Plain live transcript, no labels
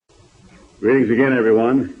Greetings again,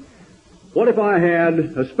 everyone. What if I had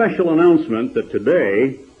a special announcement that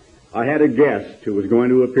today I had a guest who was going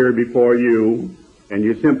to appear before you, and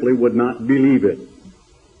you simply would not believe it.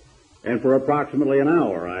 And for approximately an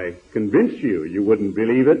hour, I convinced you you wouldn't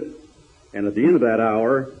believe it. And at the end of that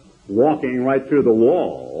hour, walking right through the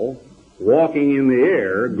wall, walking in the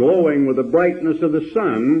air, glowing with the brightness of the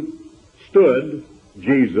sun, stood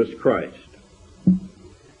Jesus Christ.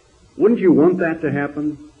 Wouldn't you want that to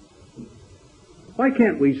happen? Why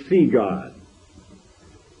can't we see God?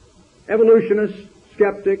 Evolutionists,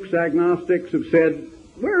 skeptics, agnostics have said,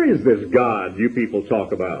 where is this God you people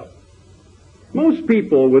talk about? Most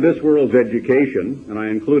people with this world's education, and I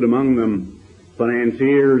include among them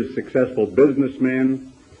financiers, successful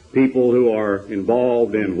businessmen, people who are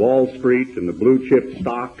involved in Wall Street and the blue chip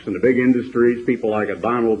stocks and the big industries, people like a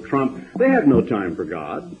Donald Trump, they have no time for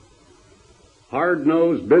God.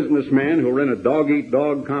 Hard-nosed businessmen who are in a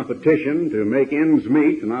dog-eat-dog competition to make ends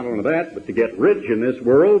meet, and not only that, but to get rich in this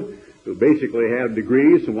world, who basically have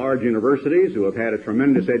degrees from large universities, who have had a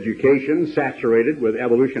tremendous education saturated with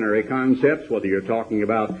evolutionary concepts, whether you're talking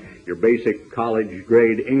about your basic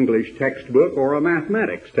college-grade English textbook or a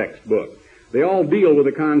mathematics textbook. They all deal with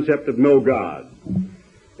the concept of no God.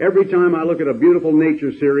 Every time I look at a beautiful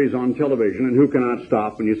nature series on television, and who cannot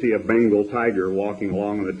stop when you see a Bengal tiger walking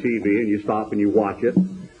along on the TV and you stop and you watch it,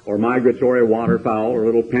 or migratory waterfowl or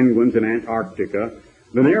little penguins in Antarctica,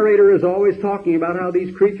 the narrator is always talking about how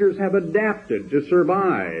these creatures have adapted to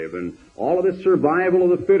survive, and all of this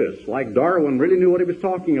survival of the fittest, like Darwin really knew what he was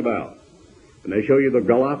talking about. And they show you the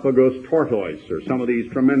Galapagos tortoise, or some of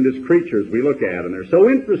these tremendous creatures we look at, and they're so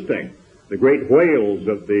interesting. The great whales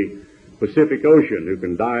of the Pacific Ocean who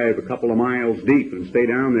can dive a couple of miles deep and stay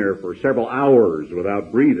down there for several hours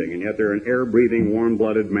without breathing, and yet they're an air-breathing,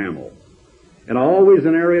 warm-blooded mammal. And always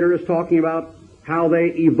the narrator is talking about how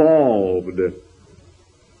they evolved.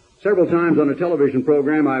 Several times on a television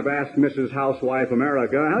program I've asked Mrs. Housewife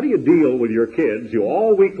America, how do you deal with your kids who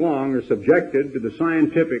all week long are subjected to the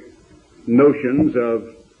scientific notions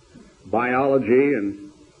of biology and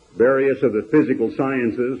various of the physical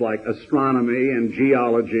sciences like astronomy and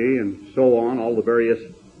geology and so on, all the various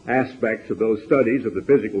aspects of those studies of the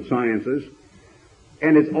physical sciences,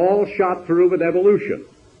 and it's all shot through with evolution.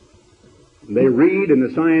 They read in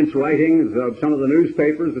the science writings of some of the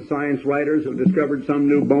newspapers, the science writers have discovered some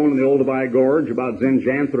new bone in the Olduvai Gorge about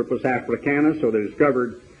Zinjanthropus africanus, or they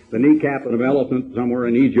discovered the kneecap of an elephant somewhere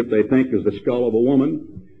in Egypt they think is the skull of a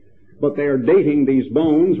woman. But they are dating these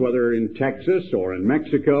bones, whether in Texas or in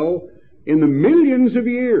Mexico, in the millions of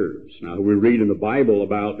years. Now, we read in the Bible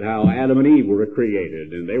about how Adam and Eve were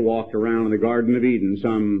created, and they walked around in the Garden of Eden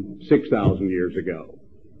some 6,000 years ago.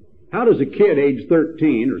 How does a kid age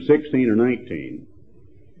 13 or 16 or 19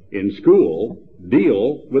 in school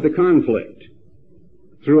deal with the conflict?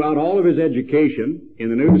 Throughout all of his education, in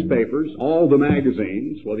the newspapers, all the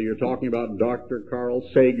magazines, whether you're talking about Dr. Carl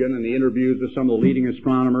Sagan and the interviews with some of the leading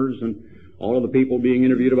astronomers and all of the people being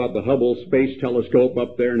interviewed about the Hubble Space Telescope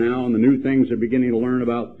up there now and the new things they're beginning to learn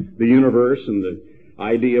about the universe and the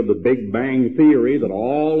idea of the Big Bang Theory, that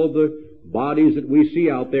all of the bodies that we see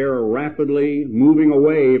out there are rapidly moving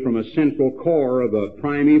away from a central core of a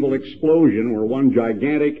primeval explosion where one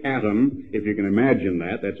gigantic atom, if you can imagine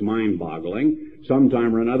that, that's mind-boggling,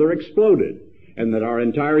 sometime or another exploded, and that our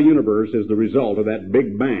entire universe is the result of that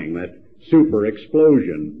Big Bang, that super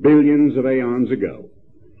explosion, billions of aeons ago.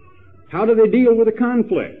 How do they deal with the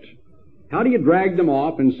conflict? How do you drag them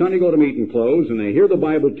off in Sunday go-to-meeting clothes and they hear the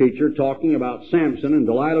Bible teacher talking about Samson and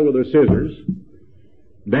Delilah with her scissors,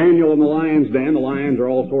 Daniel in the lion's den? The lions are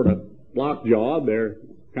all sort of lockjawed. They're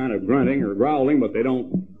kind of grunting or growling, but they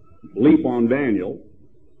don't leap on Daniel.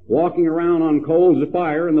 Walking around on coals of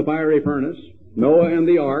fire in the fiery furnace, Noah and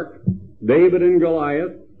the ark, David and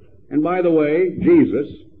Goliath, and by the way, Jesus.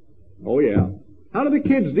 Oh yeah. How do the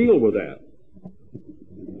kids deal with that?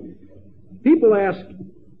 People ask,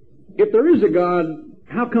 if there is a God,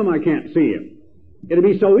 how come I can't see Him? It'd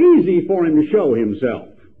be so easy for Him to show Himself.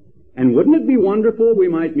 And wouldn't it be wonderful, we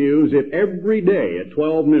might muse, if every day at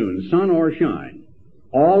 12 noon, sun or shine,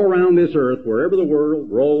 all around this earth, wherever the world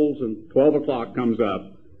rolls and 12 o'clock comes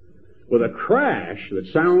up, with a crash that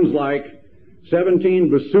sounds like 17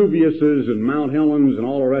 Vesuviuses and Mount Helens and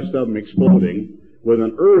all the rest of them exploding, with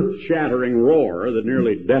an earth-shattering roar that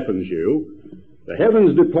nearly deafens you, the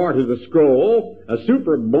heavens depart as a scroll, a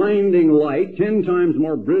super blinding light 10 times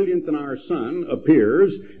more brilliant than our sun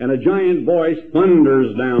appears, and a giant voice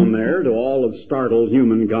thunders down there to all of startled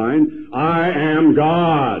humankind, I am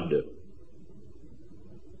God.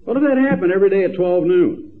 What if that happened every day at 12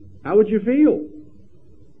 noon? How would you feel?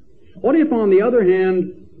 What if, on the other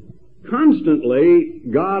hand, constantly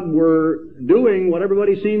God were doing what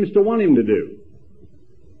everybody seems to want him to do.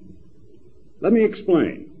 Let me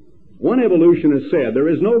explain. One evolutionist said, there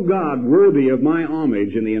is no God worthy of my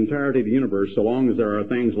homage in the entirety of the universe so long as there are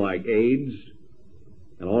things like AIDS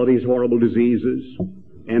and all these horrible diseases,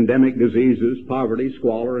 endemic diseases, poverty,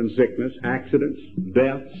 squalor, and sickness, accidents,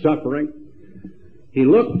 death, suffering. He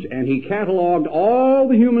looked and he cataloged all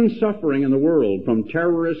the human suffering in the world, from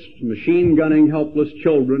terrorists machine-gunning helpless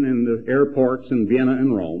children in the airports in Vienna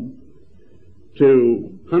and Rome,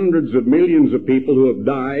 to hundreds of millions of people who have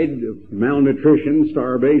died of malnutrition,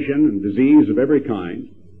 starvation, and disease of every kind.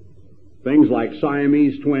 Things like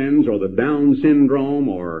Siamese twins or the Down syndrome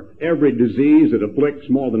or every disease that afflicts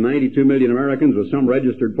more than 92 million Americans with some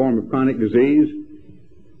registered form of chronic disease.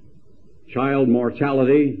 Child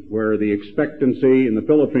mortality, where the expectancy in the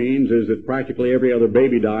Philippines is that practically every other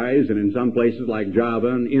baby dies, and in some places like Java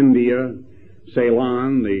and India,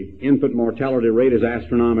 Ceylon, the infant mortality rate is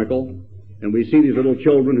astronomical. And we see these little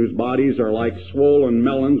children whose bodies are like swollen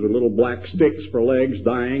melons with little black sticks for legs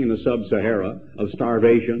dying in the sub-Sahara of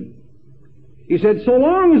starvation. He said, so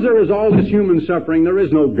long as there is all this human suffering, there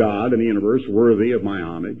is no God in the universe worthy of my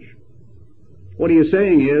homage. What he is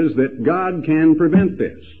saying is that God can prevent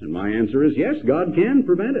this. And my answer is yes, God can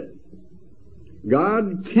prevent it.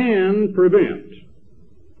 God can prevent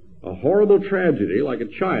a horrible tragedy like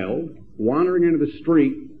a child wandering into the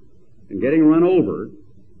street and getting run over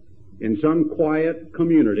in some quiet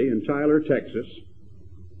community in Tyler, Texas.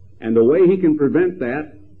 And the way he can prevent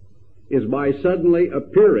that is by suddenly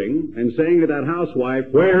appearing and saying to that housewife,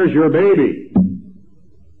 where's your baby?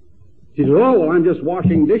 She says, oh, well, I'm just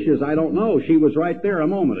washing dishes. I don't know. She was right there a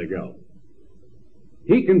moment ago.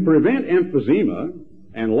 He can prevent emphysema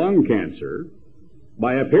and lung cancer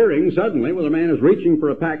by appearing suddenly when a man is reaching for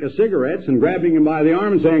a pack of cigarettes and grabbing him by the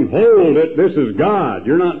arm and saying, hold it, this is God.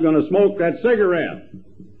 You're not going to smoke that cigarette.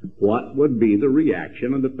 What would be the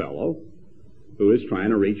reaction of the fellow who is trying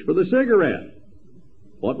to reach for the cigarette?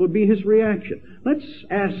 What would be his reaction? Let's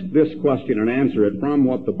ask this question and answer it from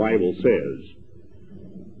what the Bible says.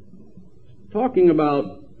 Talking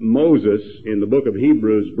about Moses in the book of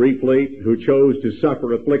Hebrews briefly, who chose to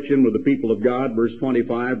suffer affliction with the people of God, verse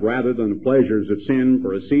 25, rather than the pleasures of sin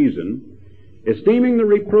for a season, esteeming the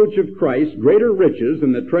reproach of Christ greater riches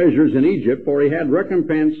than the treasures in Egypt, for he had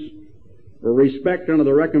recompense or respect unto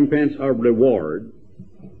the recompense of reward,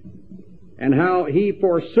 and how he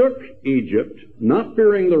forsook Egypt, not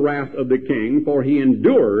fearing the wrath of the king, for he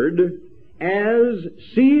endured as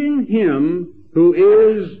seeing him who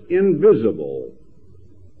is invisible.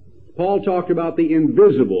 Paul talked about the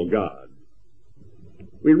invisible God.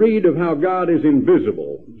 We read of how God is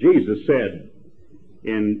invisible. Jesus said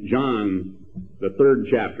in John, the 3rd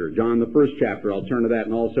chapter, John the 1st chapter, I'll turn to that,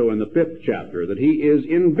 and also in the 5th chapter, that he is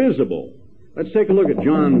invisible. Let's take a look at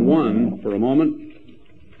John 1 for a moment,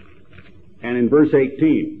 and in verse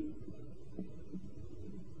 18.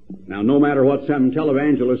 Now, no matter what some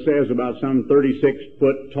televangelist says about some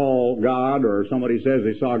 36-foot tall God, or somebody says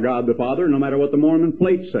they saw God the Father, no matter what the Mormon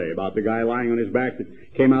plates say about the guy lying on his back that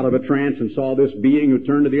came out of a trance and saw this being who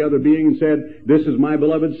turned to the other being and said, this is my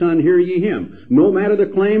beloved Son, hear ye him. No matter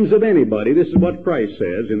the claims of anybody, this is what Christ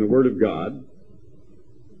says in the Word of God.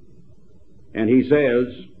 And he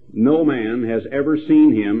says, no man has ever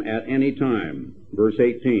seen him at any time. Verse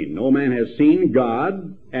 18, no man has seen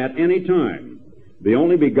God at any time. The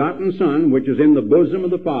only begotten Son, which is in the bosom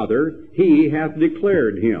of the Father, he hath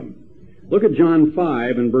declared him. Look at John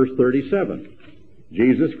 5 and verse 37.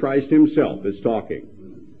 Jesus Christ himself is talking.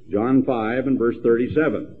 John 5 and verse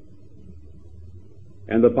 37.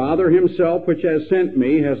 And the Father himself, which has sent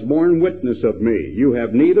me, has borne witness of me. You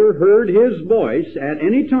have neither heard his voice at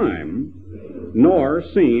any time, nor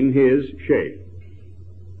seen his shape.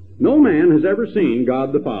 No man has ever seen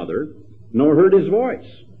God the Father, nor heard his voice.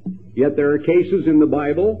 Yet there are cases in the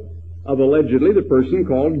Bible of allegedly the person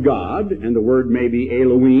called God, and the word may be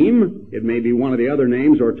Elohim. It may be one of the other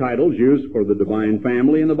names or titles used for the divine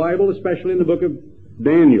family in the Bible, especially in the book of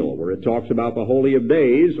Daniel, where it talks about the Holy of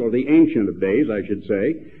Days, or the Ancient of Days, I should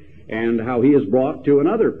say, and how he is brought to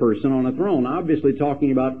another person on a throne, obviously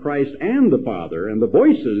talking about Christ and the Father. And the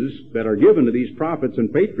voices that are given to these prophets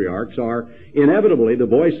and patriarchs are inevitably the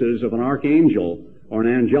voices of an archangel or an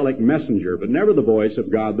angelic messenger, but never the voice of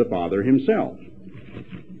God the Father himself.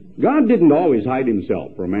 God didn't always hide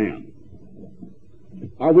himself from man.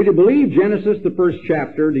 Are we to believe Genesis, the 1st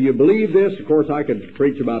chapter? Do you believe this? Of course, I could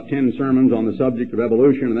preach about 10 sermons on the subject of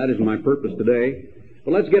evolution, and that isn't my purpose today.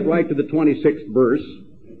 But let's get right to the 26th verse.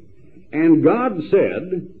 And God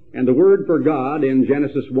said, and the word for God in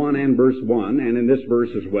Genesis 1 and verse 1, and in this verse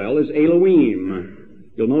as well, is Elohim.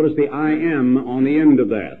 You'll notice the I am on the end of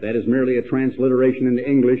that. That is merely a transliteration into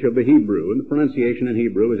English of the Hebrew, and the pronunciation in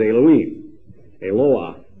Hebrew is Elohim,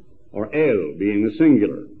 Eloah, or El, being the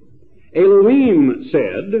singular. Elohim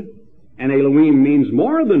said, and Elohim means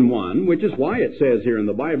more than one, which is why it says here in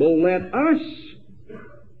the Bible, let us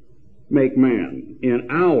make man in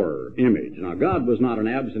our image. Now, God was not an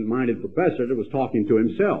absent-minded professor that was talking to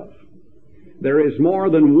himself. There is more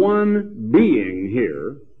than one being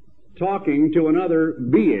here talking to another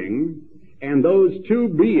being, and those two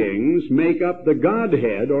beings make up the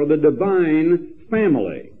Godhead or the divine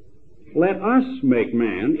family. Let us make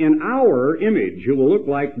man in our image who will look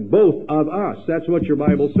like both of us. That's what your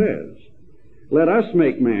Bible says. Let us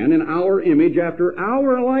make man in our image after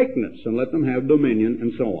our likeness, and let them have dominion,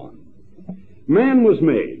 and so on. Man was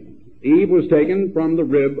made. Eve was taken from the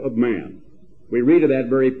rib of man. We read of that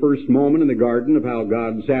very first moment in the garden of how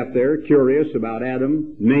God sat there curious about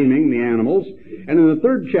Adam naming the animals. And in the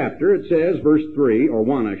third chapter it says, verse 3, or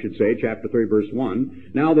 1 I should say, chapter 3, verse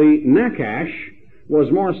 1, now the Nakash was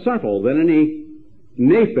more subtle than any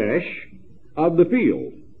Nephesh of the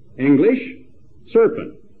field. English,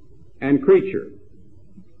 serpent and creature.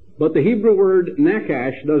 But the Hebrew word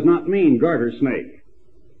Nakash does not mean garter snake.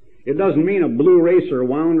 It doesn't mean a blue racer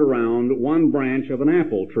wound around one branch of an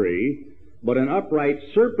apple tree, but an upright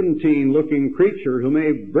serpentine-looking creature who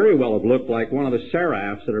may very well have looked like one of the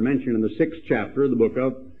seraphs that are mentioned in the 6th chapter of the book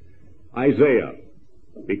of Isaiah,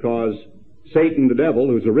 because Satan the devil,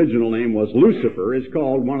 whose original name was Lucifer, is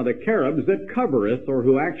called one of the cherubs that covereth, or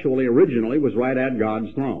who actually originally was right at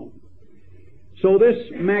God's throne. So this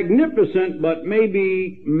magnificent but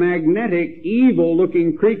maybe magnetic,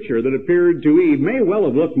 evil-looking creature that appeared to Eve may well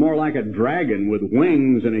have looked more like a dragon with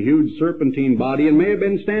wings and a huge serpentine body, and may have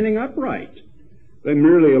been standing upright than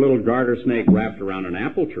merely a little garter snake wrapped around an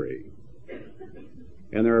apple tree.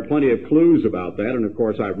 And there are plenty of clues about that, and of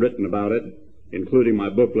course I've written about it, including my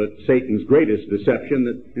booklet, Satan's Greatest Deception,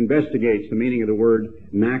 that investigates the meaning of the word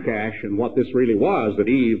Nakash and what this really was that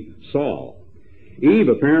Eve saw. Eve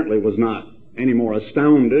apparently was not any more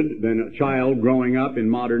astounded than a child growing up in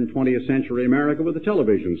modern 20th century America with a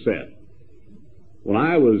television set. When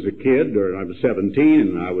I was a kid, or I was 17,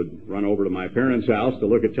 and I would run over to my parents' house to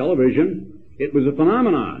look at television, it was a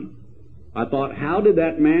phenomenon. I thought, how did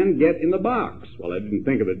that man get in the box? Well, I didn't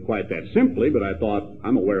think of it quite that simply, but I thought,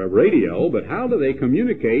 I'm aware of radio, but how do they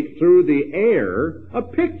communicate through the air a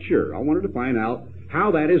picture? I wanted to find out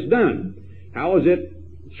how that is done. How is it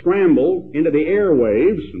scrambled into the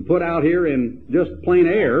airwaves and put out here in just plain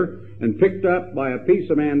air and picked up by a piece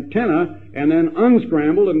of antenna and then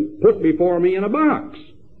unscrambled and put before me in a box?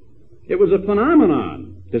 It was a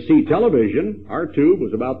phenomenon to see television. Our tube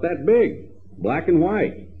was about that big, black and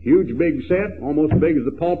white, huge big set, almost as big as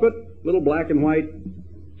the pulpit, little black and white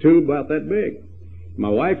tube about that big. My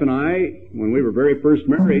wife and I, when we were very first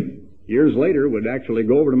married, years later, would actually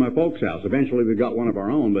go over to my folks' house. Eventually, we got one of our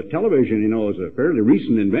own. But television, you know, is a fairly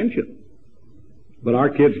recent invention. But our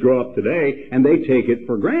kids grow up today, and they take it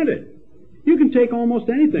for granted. You can take almost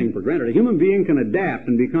anything for granted. A human being can adapt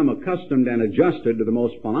and become accustomed and adjusted to the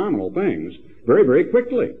most phenomenal things very, very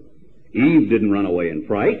quickly. Eve didn't run away in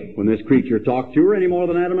fright when this creature talked to her any more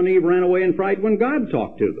than Adam and Eve ran away in fright when God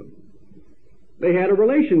talked to them. They had a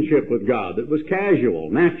relationship with God that was casual,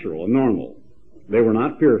 natural, and normal. They were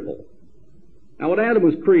not fearful. Now, when Adam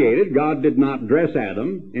was created, God did not dress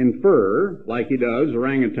Adam in fur like he does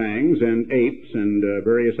orangutans and apes and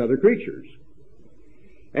various other creatures.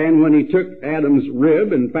 And when he took Adam's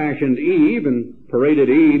rib and fashioned Eve and paraded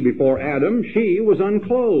Eve before Adam, she was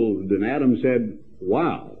unclothed. And Adam said,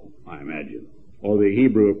 wow, I imagine, or the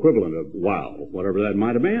Hebrew equivalent of wow, whatever that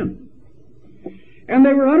might have been. And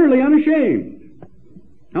they were utterly unashamed.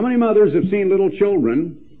 How many mothers have seen little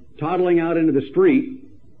children toddling out into the street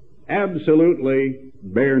absolutely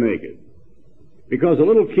bare naked? Because a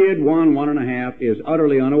little kid, 1.5, is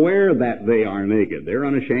utterly unaware that they are naked. They're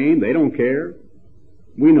unashamed. They don't care.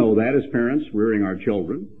 We know that as parents rearing our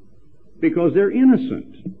children because they're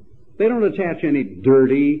innocent. They don't attach any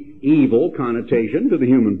dirty, evil connotation to the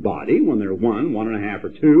human body when they're 1.5, or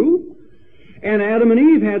 2. And Adam and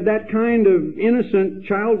Eve had that kind of innocent,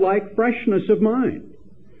 childlike freshness of mind.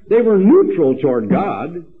 They were neutral toward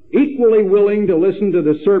God, equally willing to listen to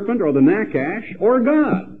the serpent or the Nakash or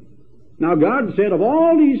God. Now, God said, of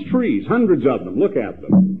all these trees, hundreds of them, look at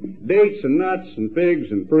them, dates and nuts and figs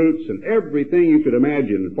and fruits and everything you could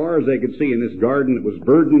imagine, as far as they could see in this garden that was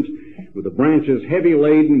verdant, with the branches heavy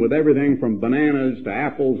laden with everything from bananas to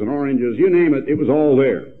apples and oranges, you name it, it was all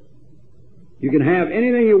there. You can have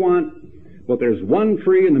anything you want, But there's one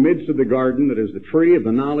tree in the midst of the garden that is the tree of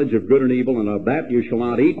the knowledge of good and evil, and of that you shall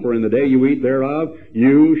not eat, for in the day you eat thereof,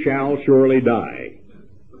 you shall surely die.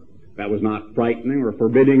 That was not frightening or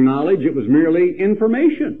forbidding knowledge. It was merely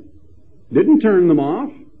information. Didn't turn them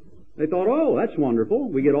off. They thought, oh, that's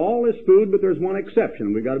wonderful. We get all this food, but there's one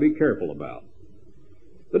exception we've got to be careful about.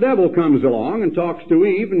 The devil comes along and talks to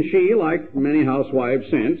Eve, and she, like many housewives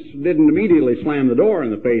since, didn't immediately slam the door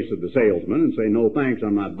in the face of the salesman and say, no thanks,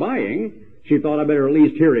 I'm not buying. She thought, I better at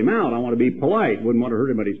least hear him out. I want to be polite. Wouldn't want to hurt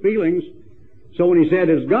anybody's feelings. So when he said,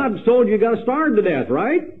 as God's told you, you got to starve to death,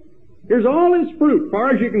 right? Here's all this fruit,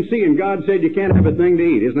 far as you can see, and God said you can't have a thing to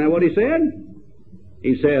eat. Isn't that what he said?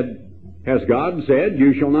 He said, has God said,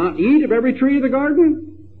 you shall not eat of every tree of the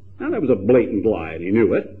garden? Now, that was a blatant lie, and he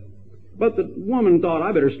knew it. But the woman thought,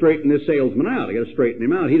 I better straighten this salesman out. I got to straighten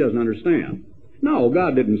him out. He doesn't understand. No,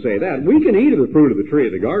 God didn't say that. We can eat of the fruit of the tree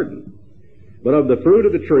of the garden. But of the fruit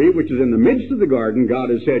of the tree which is in the midst of the garden,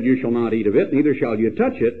 God has said, you shall not eat of it, neither shall you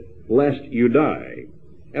touch it, lest you die.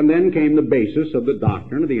 And then came the basis of the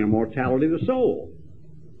doctrine of the immortality of the soul.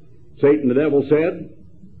 Satan the devil said,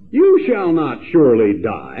 you shall not surely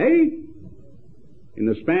die. In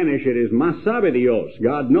the Spanish it is más sabe Dios.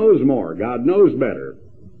 God knows more. God knows better.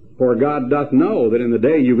 For God doth know that in the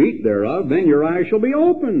day you eat thereof, then your eyes shall be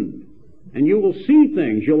opened, and you will see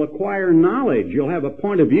things. You'll acquire knowledge. You'll have a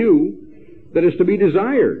point of view that is to be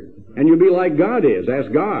desired. And you'll be like God is,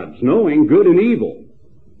 as gods, knowing good and evil.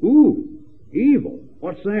 Ooh, evil.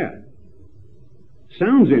 What's that?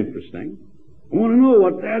 Sounds interesting. I want to know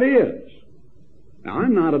what that is. Now,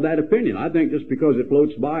 I'm not of that opinion. I think just because it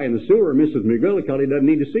floats by in the sewer, Mrs. McGillicuddy doesn't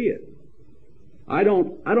need to see it. I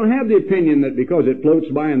don't have the opinion that because it floats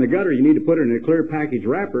by in the gutter, you need to put it in a clear package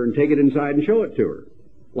wrapper and take it inside and show it to her,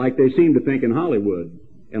 like they seem to think in Hollywood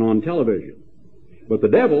and on television. But the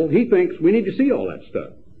devil, he thinks we need to see all that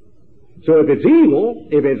stuff. So if it's evil,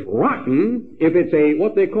 if it's rotten, if it's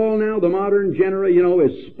what they call now the modern genre,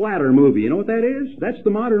 is splatter movie. You know what that is? That's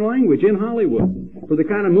the modern language in Hollywood for the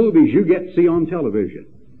kind of movies you get to see on television,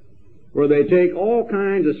 where they take all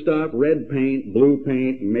kinds of stuff, red paint, blue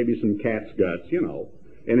paint, and maybe some cat's guts,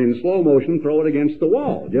 and in slow motion throw it against the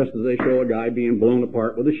wall, just as they show a guy being blown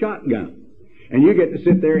apart with a shotgun. And you get to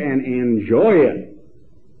sit there and enjoy it.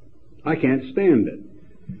 I can't stand it.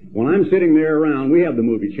 When I'm sitting there around, we have the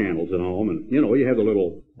movie channels at home, and, you have the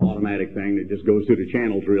little automatic thing that just goes through the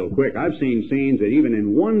channels real quick. I've seen scenes that even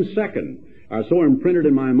in 1 second are so imprinted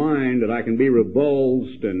in my mind that I can be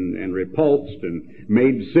revulsed and repulsed and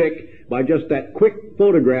made sick by just that quick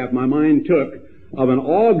photograph my mind took of an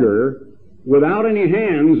auger without any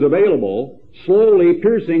hands available, slowly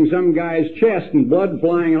piercing some guy's chest and blood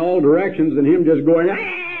flying in all directions and him just going,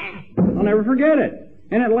 ah! I'll never forget it.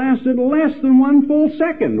 And it lasted less than 1 full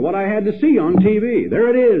second, what I had to see on TV. There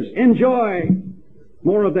it is. Enjoy.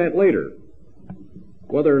 More of that later.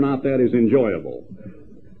 Whether or not that is enjoyable.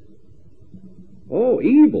 Oh,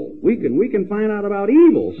 evil. We can find out about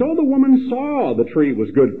evil. So the woman saw the tree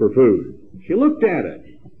was good for food. She looked at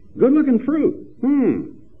it. Good-looking fruit.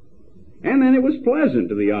 And then it was pleasant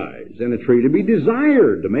to the eyes, and a tree to be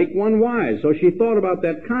desired, to make one wise. So she thought about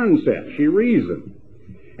that concept. She reasoned.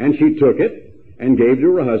 And she took it and gave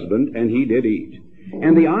to her husband, and he did eat.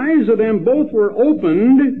 And the eyes of them both were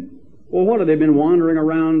opened. Well, what, had they been wandering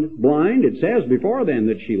around blind? It says before then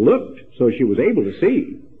that she looked, so she was able to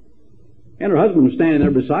see. And her husband was standing there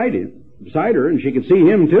beside her, and she could see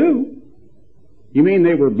him too. You mean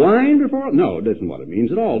they were blind before? No, it isn't what it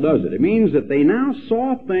means at all, does it? It means that they now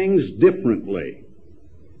saw things differently.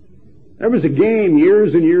 There was a game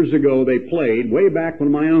years and years ago they played way back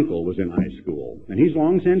when my uncle was in high school, and he's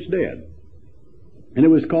long since dead. And it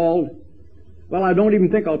was called, well, I don't even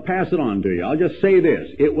think I'll pass it on to you. I'll just say this.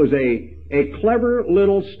 It was a clever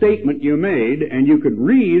little statement you made, and you could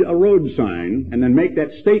read a road sign and then make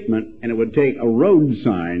that statement, and it would take a road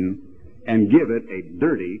sign and give it a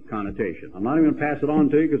dirty connotation. I'm not even going to pass it on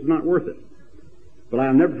to you because it's not worth it. But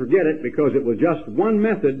I'll never forget it because it was just one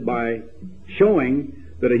method by showing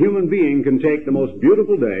that a human being can take the most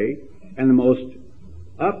beautiful day and the most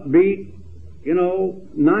upbeat,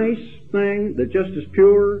 nice thing that just as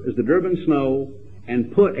pure as the driven snow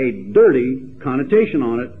and put a dirty connotation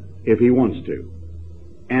on it if he wants to.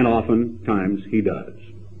 And oftentimes he does.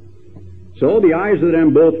 So the eyes of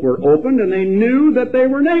them both were opened and they knew that they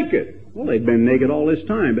were naked. Well, they'd been naked all this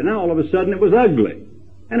time, but now all of a sudden it was ugly.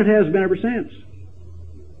 And it has been ever since.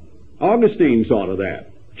 Augustine saw to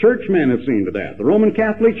that. Churchmen have seen to that. The Roman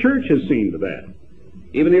Catholic Church has seen to that.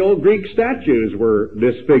 Even the old Greek statues were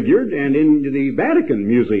disfigured, and in the Vatican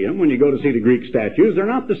Museum, when you go to see the Greek statues, they're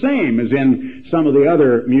not the same as in some of the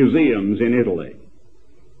other museums in Italy.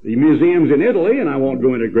 The museums in Italy, and I won't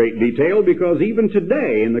go into great detail because even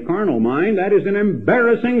today in the carnal mind that is an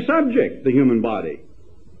embarrassing subject, the human body.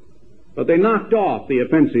 But they knocked off the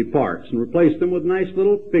offensive parts and replaced them with nice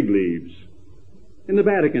little fig leaves. In the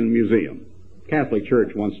Vatican Museum, Catholic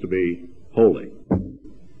Church wants to be holy.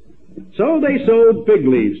 So they sewed fig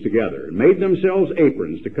leaves together and made themselves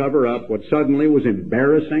aprons to cover up what suddenly was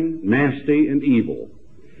embarrassing, nasty, and evil.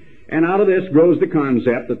 And out of this grows the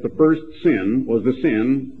concept that the first sin was the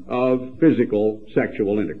sin of physical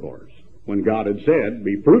sexual intercourse, when God had said,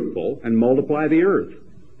 "Be fruitful and multiply the earth,"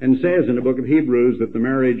 and says in the book of Hebrews that the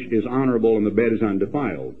marriage is honorable and the bed is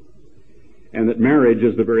undefiled, and that marriage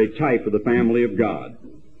is the very type of the family of God.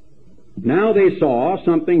 Now they saw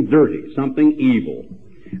something dirty, something evil.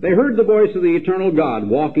 They heard the voice of the eternal God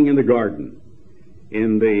walking in the garden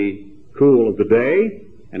in the cool of the day,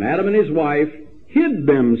 and Adam and his wife hid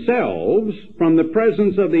themselves from the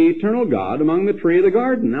presence of the eternal God among the tree of the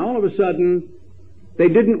garden. Now all of a sudden, they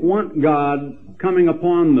didn't want God coming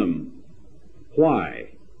upon them. Why?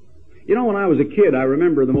 You know, when I was a kid, I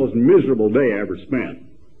remember the most miserable day I ever spent.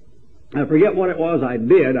 I forget what it was I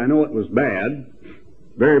did. I know it was bad.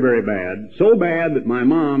 Very, very bad. So bad that my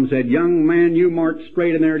mom said, "Young man, you march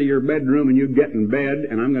straight in there to your bedroom and you get in bed,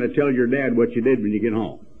 and I'm going to tell your dad what you did when you get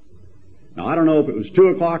home." Now, I don't know if it was 2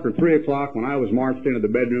 o'clock or 3 o'clock when I was marched into the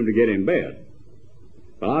bedroom to get in bed.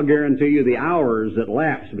 But I'll guarantee you the hours that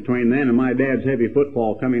lapsed between then and my dad's heavy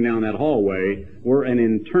footfall coming down that hallway were an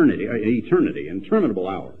eternity, interminable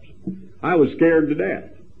hours. I was scared to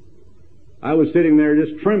death. I was sitting there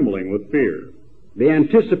just trembling with fear. The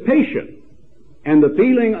anticipation and the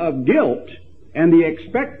feeling of guilt and the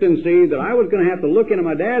expectancy that I was going to have to look into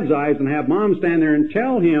my dad's eyes and have Mom stand there and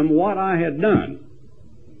tell him what I had done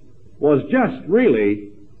was just really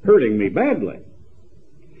hurting me badly.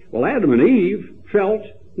 Well, Adam and Eve felt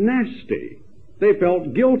nasty. They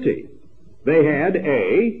felt guilty. They had,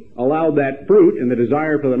 allowed that fruit and the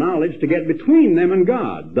desire for the knowledge to get between them and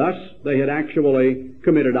God. Thus, they had actually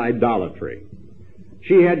committed idolatry.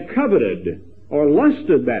 She had coveted or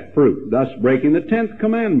lusted that fruit, thus breaking the 10th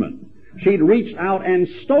commandment. She'd reached out and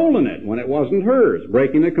stolen it when it wasn't hers,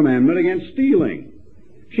 breaking the commandment against stealing.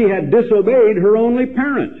 She had disobeyed her only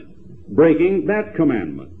parent, breaking that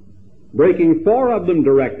commandment. Breaking 4 of them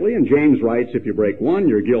directly, and James writes, if you break one,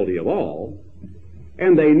 you're guilty of all.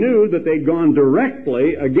 And they knew that they'd gone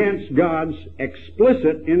directly against God's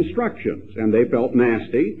explicit instructions, and they felt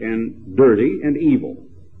nasty and dirty and evil.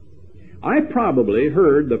 I probably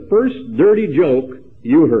heard the first dirty joke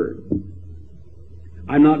you heard.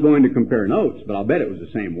 I'm not going to compare notes, but I'll bet it was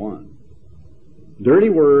the same one. Dirty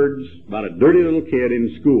words about a dirty little kid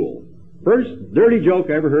in school. First dirty joke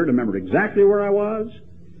I ever heard, I remembered exactly where I was.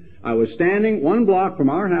 I was standing 1 block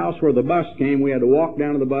from our house where the bus came. We had to walk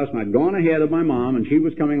down to the bus, and I'd gone ahead of my mom, and she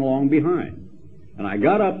was coming along behind. And I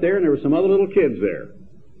got up there, and there were some other little kids there.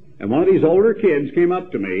 And one of these older kids came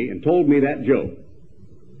up to me and told me that joke.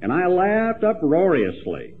 And I laughed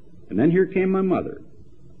uproariously. And then here came my mother.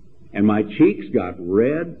 And my cheeks got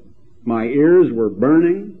red. My ears were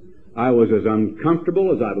burning. I was as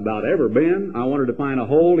uncomfortable as I've about ever been. I wanted to find a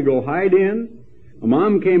hole to go hide in. My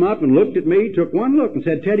mom came up and looked at me, took one look and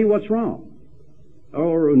said, "Teddy, what's wrong?"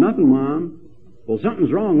 "Oh, nothing, Mom." "Well,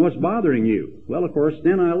 something's wrong. What's bothering you?" Well, of course,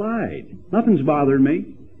 then I lied. Nothing's bothering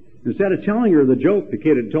me. Instead of telling her the joke the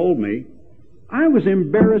kid had told me, I was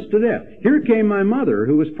embarrassed to death. Here came my mother,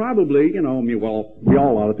 who was probably, we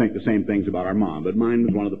all ought to think the same things about our mom, but mine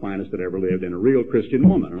was one of the finest that ever lived and a real Christian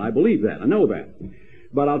woman, and I believe that. I know that.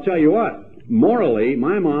 But I'll tell you what, morally,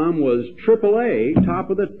 my mom was AAA,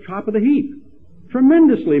 top of the heap.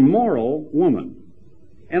 Tremendously moral woman.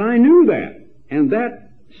 And I knew that. And that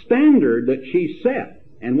standard that she set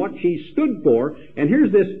and what she stood for, and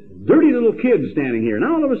here's this dirty little kid standing here.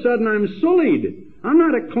 Now all of a sudden I'm sullied. I'm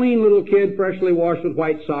not a clean little kid, freshly washed with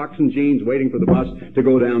white socks and jeans, waiting for the bus to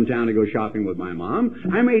go downtown to go shopping with my mom.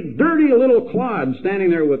 I'm a dirty little clod standing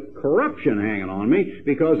there with corruption hanging on me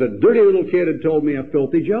because a dirty little kid had told me a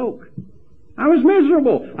filthy joke. I was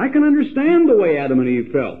miserable. I can understand the way Adam and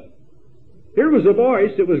Eve felt. Here was a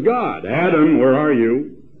voice. It was God. "Adam, where are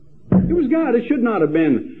you?" It was God. It should not have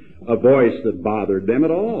been a voice that bothered them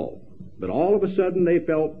at all. But all of a sudden they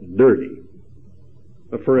felt dirty,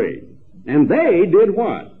 afraid. And they did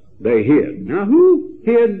what? They hid. Now who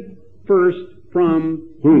hid first from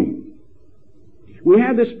whom? We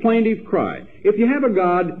have this plaintive cry. If you have a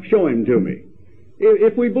God, show Him to me.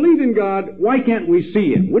 If we believe in God, why can't we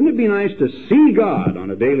see Him? Wouldn't it be nice to see God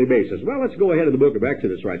on a daily basis? Well, let's go ahead to the book of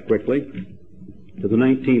Exodus right quickly, to the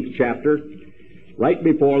 19th chapter, right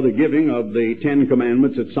before the giving of the 10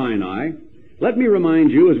 Commandments at Sinai. Let me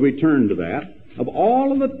remind you as we turn to that of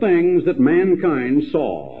all of the things that mankind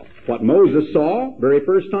saw, what Moses saw, very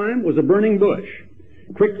first time, was a burning bush.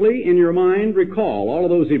 Quickly, in your mind, recall all of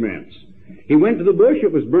those events. He went to the bush,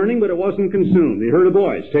 it was burning, but it wasn't consumed. He heard a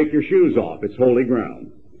voice, take your shoes off, it's holy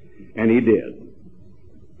ground. And he did.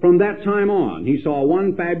 From that time on, he saw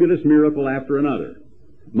one fabulous miracle after another.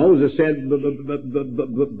 Moses said, but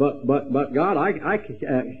God, I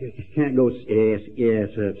can't go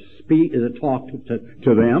talk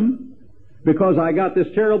to them because I got this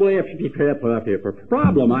terrible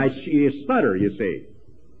problem. I stutter, you see.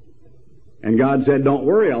 And God said, don't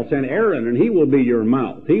worry, I'll send Aaron, and he will be your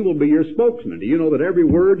mouth. He will be your spokesman. Do you know that every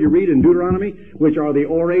word you read in Deuteronomy, which are the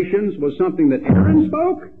orations, was something that Aaron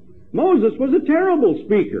spoke? Moses was a terrible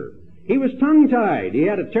speaker. He was tongue-tied. He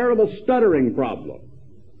had a terrible stuttering problem.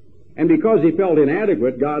 And because he felt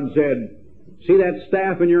inadequate, God said, see that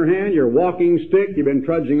staff in your hand, your walking stick you've been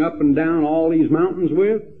trudging up and down all these mountains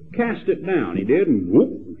with? Cast it down. He did, and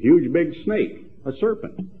whoop, huge big snake, a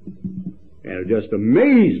serpent. And it just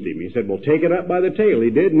amazed him. He said, well, take it up by the tail. He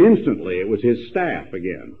did, and instantly it was his staff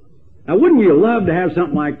again. Now, wouldn't you love to have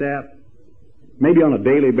something like that? Maybe on a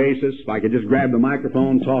daily basis, if I could just grab the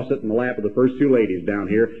microphone, toss it in the lap of the first two ladies down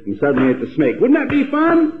here, and suddenly it's a snake. Wouldn't that be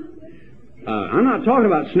fun? I'm not talking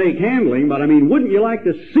about snake handling, but I mean, wouldn't you like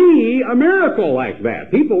to see a miracle like that?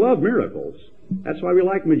 People love miracles. That's why we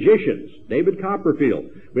like magicians. David Copperfield.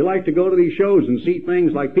 We like to go to these shows and see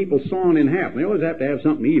things like people sawn in half. They always have to have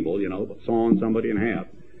something evil, you know, sawing somebody in half.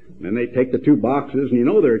 And then they take the two boxes, and you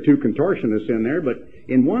know there are two contortionists in there, but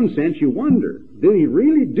in one sense you wonder, did he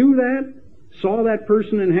really do that? Saw that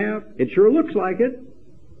person in half? It sure looks like it.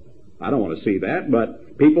 I don't want to see that,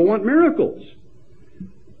 but people want miracles.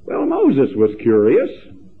 Well, Moses was curious,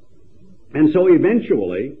 and so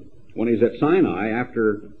eventually, when he's at Sinai,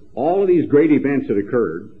 after all of these great events had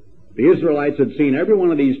occurred, the Israelites had seen every one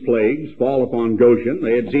of these plagues fall upon Goshen.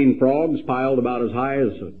 They had seen frogs piled about as high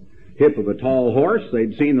as the hip of a tall horse.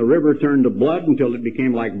 They'd seen the river turn to blood until it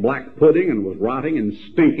became like black pudding and was rotting and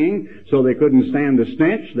stinking, so they couldn't stand the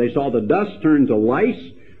stench. They saw the dust turn to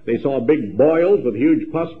lice. They saw big boils with huge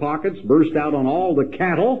pus pockets burst out on all the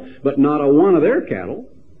cattle, but not a one of their cattle.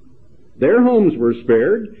 Their homes were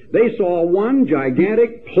spared. They saw one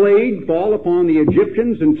gigantic plague fall upon the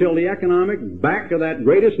Egyptians until the economic back of that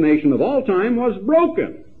greatest nation of all time was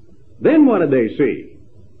broken. Then what did they see?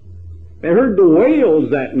 They heard the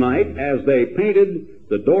wails that night as they painted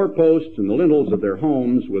the doorposts and the lintels of their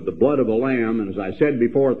homes with the blood of a lamb. And as I said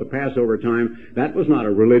before at the Passover time, that was not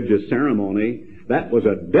a religious ceremony. That was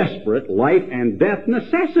a desperate life and death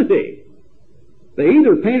necessity. They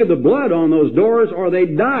either painted the blood on those doors or they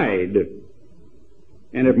died.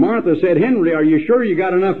 And if Martha said, Henry, are you sure you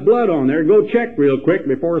got enough blood on there? Go check real quick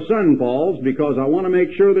before sun falls, because I want to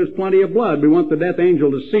make sure there's plenty of blood. We want the death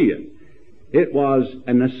angel to see it. It was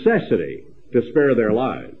a necessity to spare their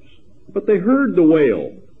lives. But they heard the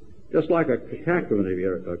wail, just like a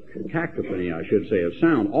cacophony, I should say, of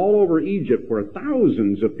sound, all over Egypt, where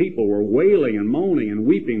thousands of people were wailing and moaning and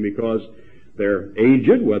weeping because they're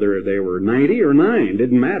aged, whether they were 90 or 9,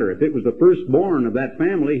 didn't matter. If it was the firstborn of that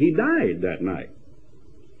family, he died that night.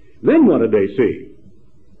 Then what did they see?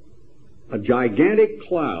 A gigantic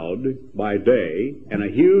cloud by day and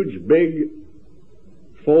a huge, big,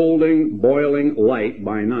 folding, boiling light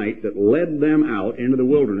by night that led them out into the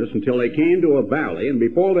wilderness until they came to a valley, and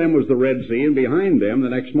before them was the Red Sea, and behind them the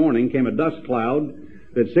next morning came a dust cloud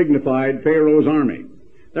that signified Pharaoh's army.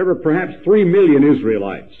 There were perhaps 3 million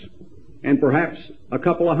Israelites, and perhaps a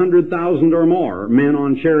couple of 100,000 or more men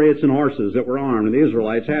on chariots and horses that were armed, and the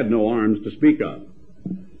Israelites had no arms to speak of.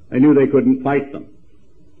 They knew they couldn't fight them.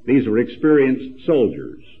 These were experienced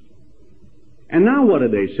soldiers. And now what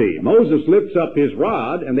did they see? Moses lifts up his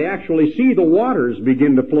rod, and they actually see the waters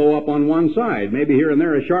begin to flow up on one side. Maybe here and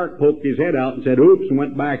there a shark poked his head out and said, oops, and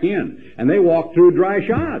went back in. And they walked through dry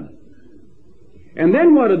shod. And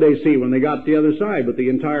then what did they see when they got to the other side? But the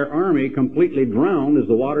entire army completely drowned as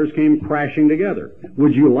the waters came crashing together.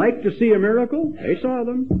 Would you like to see a miracle? They saw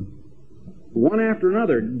them. One after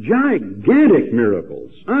another, gigantic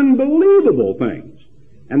miracles, unbelievable things.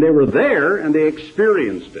 And they were there and they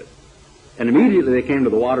experienced it. And immediately they came to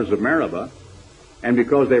the waters of Meribah, and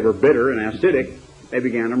because they were bitter and acidic, they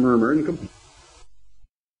began to murmur and complain.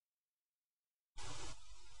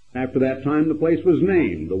 After that time, the place was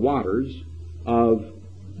named the waters of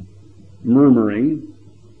murmuring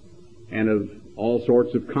and of all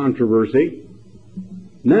sorts of controversy.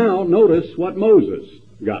 Now, notice what Moses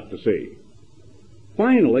got to see.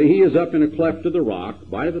 Finally, he is up in a cleft of the rock,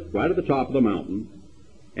 right at the top of the mountain,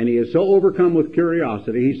 and he is so overcome with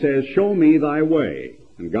curiosity, he says, show me thy way.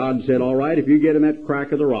 And God said, all right, if you get in that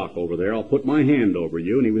crack of the rock over there, I'll put my hand over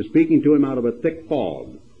you. And he was speaking to him out of a thick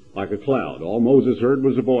fog, like a cloud. All Moses heard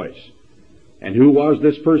was a voice. And who was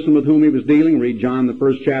this person with whom he was dealing? Read John, the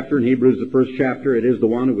 1st chapter, and Hebrews, the 1st chapter. It is the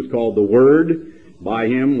one who was called the Word. By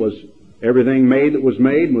him was everything made that was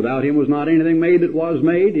made, and without him was not anything made that was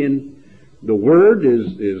made. In the Word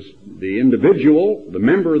is the individual, the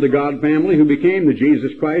member of the God family who became the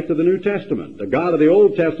Jesus Christ of the New Testament. The God of the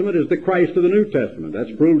Old Testament is the Christ of the New Testament.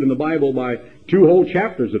 That's proved in the Bible by 2 whole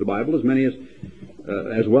chapters of the Bible,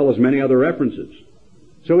 as well as many other references.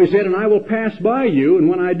 So he said, and I will pass by you, and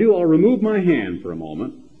when I do, I'll remove my hand for a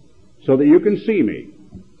moment so that you can see me.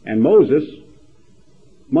 And Moses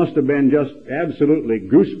must have been just absolutely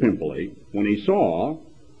goose-pimply when he saw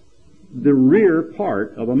the rear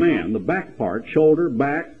part of a man, the back part, shoulder,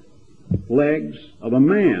 back, legs of a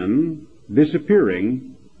man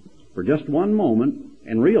disappearing for just one moment,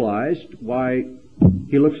 and realized why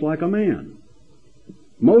he looks like a man.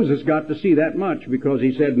 Moses got to see that much because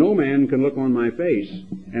he said, no man can look on my face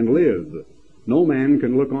and live. No man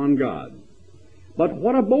can look on God. But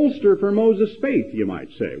what a bolster for Moses' faith, you might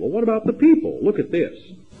say. Well, what about the people? Look at this.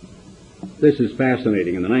 This is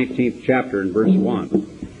fascinating in the 19th chapter in verse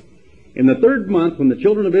 1. In the 3rd month, when the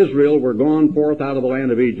children of Israel were gone forth out of the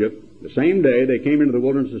land of Egypt, the same day they came into the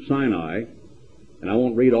wilderness of Sinai, and I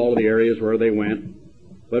won't read all of the areas where they went,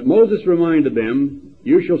 but Moses reminded them,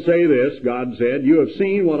 you shall say this, God said, you have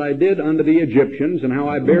seen what I did unto the Egyptians, and how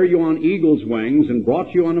I bare you on eagle's wings, and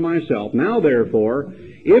brought you unto myself. Now therefore,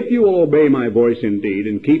 if you will obey my voice indeed,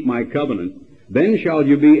 and keep my covenant, then shall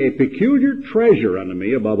you be a peculiar treasure unto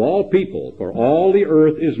me above all people, for all the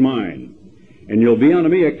earth is mine. And you'll be unto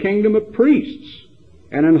me a kingdom of priests,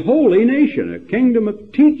 and an holy nation, a kingdom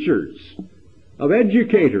of teachers, of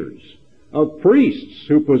educators, of priests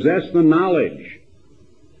who possess the knowledge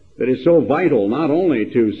that is so vital not only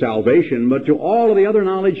to salvation, but to all of the other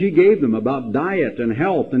knowledge he gave them about diet and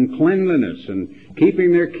health and cleanliness and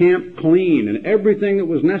keeping their camp clean and everything that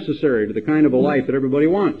was necessary to the kind of a life that everybody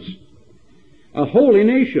wants. A holy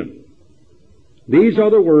nation. These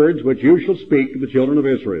are the words which you shall speak to the children of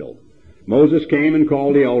Israel. Moses came and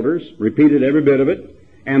called the elders, repeated every bit of it,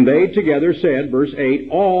 and they together said, verse 8,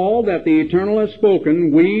 all that the Eternal has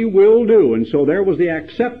spoken we will do. And so there was the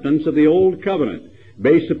acceptance of the old covenant,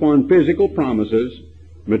 based upon physical promises,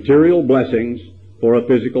 material blessings for a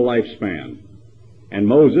physical lifespan. And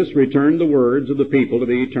Moses returned the words of the people to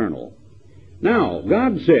the Eternal. Now,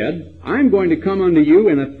 God said, I'm going to come unto you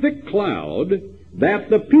in a thick cloud,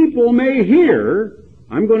 that the people may hear.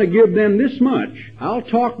 I'm going to give them this much. I'll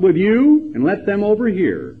talk with you and let them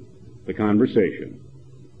overhear the conversation.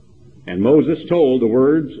 And Moses told the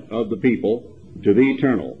words of the people to the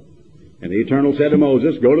Eternal. And the Eternal said to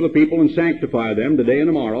Moses, go to the people and sanctify them today and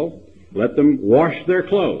tomorrow. Let them wash their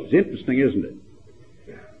clothes. Interesting, isn't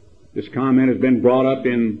it? This comment has been brought up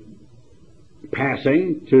in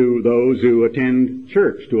passing to those who attend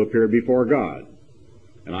church to appear before God.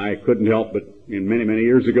 And I couldn't help but, in many, many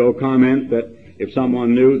years ago, comment that if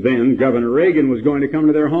someone knew then Governor Reagan was going to come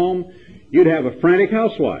to their home, you'd have a frantic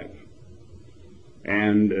housewife.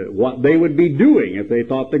 And what they would be doing if they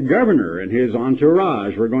thought the governor and his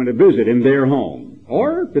entourage were going to visit in their home.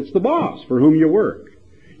 Or if it's the boss for whom you work.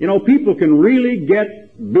 You know, people can really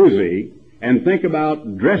get busy and think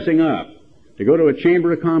about dressing up to go to a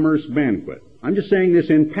Chamber of Commerce banquet. I'm just saying this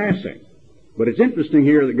in passing. But it's interesting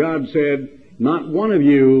here that God said, not one of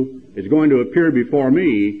you is going to appear before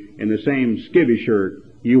me in the same skivvy shirt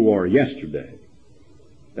you wore yesterday.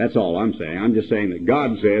 That's all I'm saying. I'm just saying that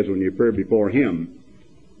God says when you appear before Him,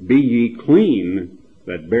 be ye clean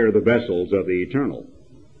that bear the vessels of the Eternal.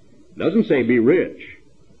 It doesn't say be rich.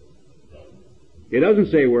 It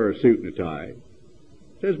doesn't say wear a suit and a tie.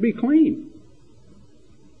 It says be clean.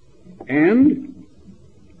 And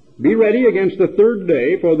be ready against the third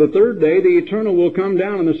day, for the third day the Eternal will come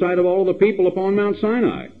down in the sight of all the people upon Mount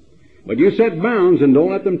Sinai. But you set bounds and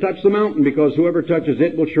don't let them touch the mountain, because whoever touches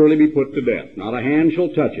it will surely be put to death. Not a hand shall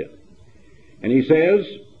touch it. And he says,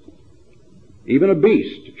 even a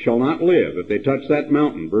beast shall not live if they touch that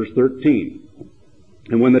mountain. Verse 13.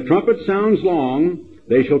 And when the trumpet sounds long,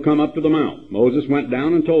 they shall come up to the mount. Moses went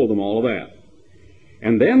down and told them all of that.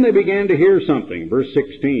 And then they began to hear something. Verse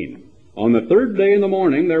 16. On the third day in the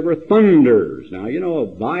morning there were thunders. Now, you know,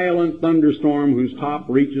 a violent thunderstorm whose top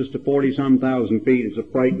reaches to 40-some thousand feet is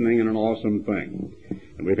a frightening and an awesome thing.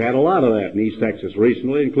 And we've had a lot of that in East Texas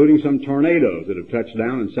recently, including some tornadoes that have touched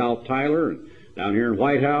down in South Tyler and down here in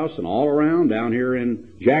White House and all around, down here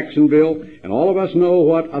in Jacksonville. And all of us know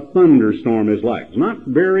what a thunderstorm is like. It's not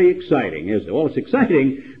very exciting, is it? Well, it's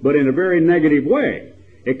exciting, but in a very negative way.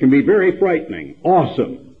 It can be very frightening,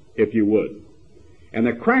 awesome, if you would. And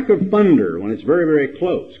the crack of thunder, when it's very, very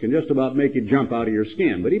close, can just about make you jump out of your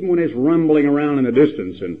skin. But even when it's rumbling around in the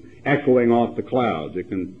distance and echoing off the clouds, it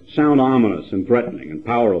can sound ominous and threatening and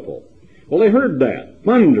powerful. Well, they heard that.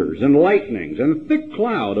 Thunders and lightnings and a thick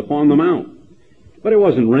cloud upon the mount. But it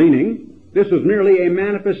wasn't raining. This was merely a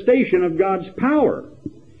manifestation of God's power.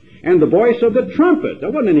 And the voice of the trumpet.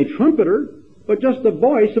 There wasn't any trumpeter, but just the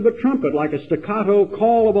voice of a trumpet, like a staccato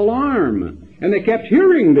call of alarm. And they kept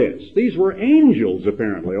hearing this. These were angels,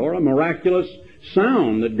 apparently, or a miraculous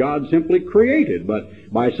sound that God simply created.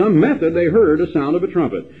 But by some method they heard a sound of a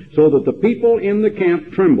trumpet, so that the people in the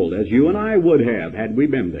camp trembled, as you and I would have had we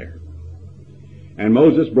been there. And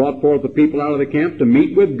Moses brought forth the people out of the camp to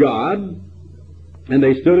meet with God, and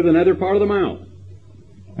they stood at another part of the mount.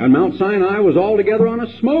 And Mount Sinai was altogether on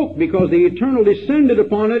a smoke, because the Eternal descended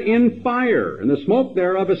upon it in fire, and the smoke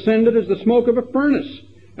thereof ascended as the smoke of a furnace,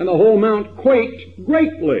 and the whole mount quaked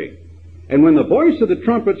greatly. And when the voice of the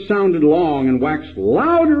trumpet sounded long and waxed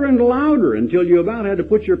louder and louder, until you about had to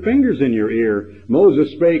put your fingers in your ear,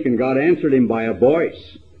 Moses spake, and God answered him by a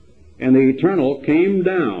voice. And the Eternal came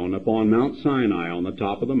down upon Mount Sinai on the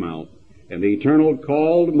top of the mount, and the Eternal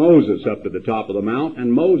called Moses up to the top of the mount,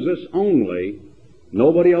 and Moses only.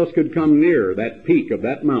 Nobody else could come near that peak of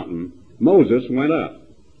that mountain. Moses went up.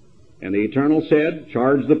 And the Eternal said,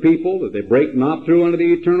 charge the people that they break not through unto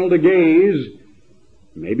the Eternal to gaze.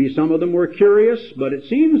 Maybe some of them were curious, but it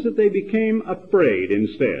seems that they became afraid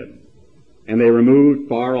instead. And they removed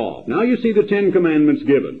far off. Now you see the 10 Commandments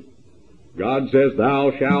given. God says,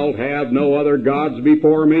 thou shalt have no other gods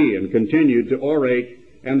before me, and continued to orate,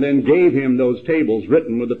 and then gave him those tables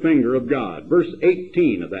written with the finger of God. Verse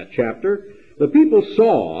 18 of that chapter, the people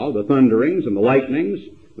saw the thunderings and the lightnings,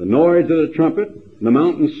 the noise of the trumpet, the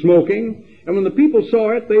mountain smoking, and when the people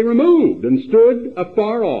saw it, they removed and stood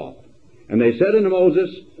afar off. And they said unto Moses,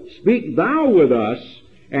 speak thou with us,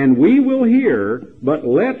 and we will hear, but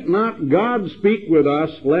let not God speak with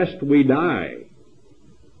us, lest we die.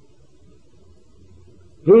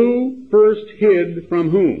 Who first hid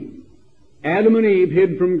from whom? Adam and Eve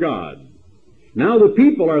hid from God. Now the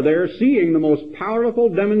people are there seeing the most powerful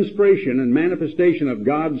demonstration and manifestation of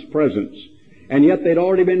God's presence. And yet they'd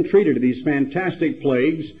already been treated to these fantastic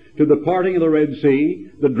plagues, to the parting of the Red Sea,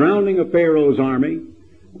 the drowning of Pharaoh's army.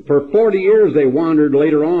 For 40 years they wandered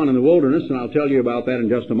later on in the wilderness, and I'll tell you about that in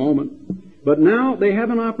just a moment. But now they have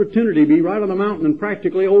an opportunity to be right on the mountain and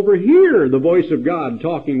practically overhear the voice of God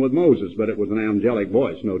talking with Moses. But it was an angelic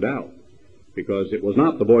voice, no doubt, because it was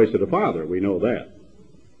not the voice of the Father. We know that.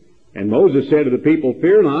 And Moses said to the people,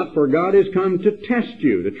 fear not, for God is come to test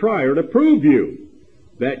you, to try or to prove you,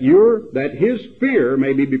 that his fear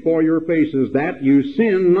may be before your faces, that you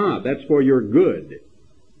sin not. That's for your good.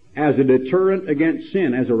 As a deterrent against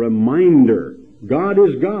sin, as a reminder. God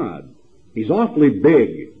is God. He's awfully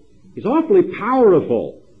big. He's awfully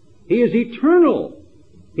powerful. He is eternal.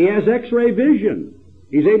 He has X-ray vision.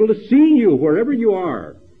 He's able to see you wherever you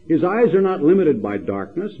are. His eyes are not limited by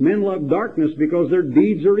darkness. Men love darkness because their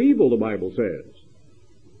deeds are evil, the Bible says.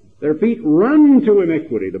 Their feet run to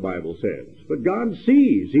iniquity, the Bible says. But God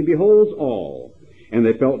sees. He beholds all. And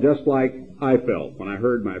they felt just like I felt when I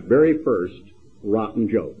heard my very first rotten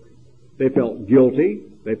joke. They felt guilty.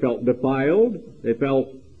 They felt defiled. They felt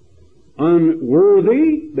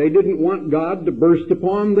unworthy. They didn't want God to burst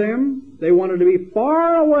upon them. They wanted to be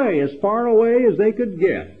far away as they could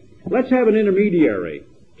get. Let's have an intermediary.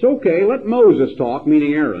 It's okay, let Moses talk,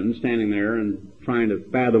 meaning Aaron, standing there and trying to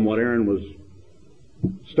fathom what Aaron was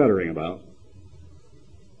stuttering about.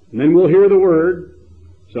 And then we'll hear the word.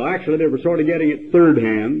 So actually they were sort of getting it third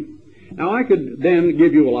hand. Now I could then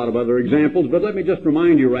give you a lot of other examples, but let me just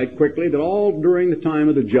remind you right quickly that all during the time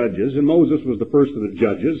of the judges, and Moses was the first of the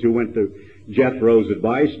judges who went to Jethro's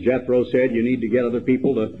advice. Jethro said you need to get other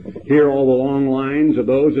people to hear all the long lines of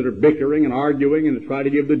those that are bickering and arguing and to try to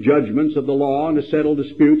give the judgments of the law and to settle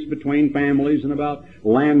disputes between families and about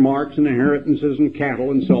landmarks and inheritances and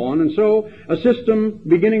cattle and so on. And so a system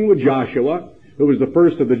beginning with Joshua, who was the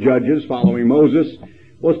first of the judges following Moses,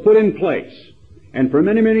 was put in place. And for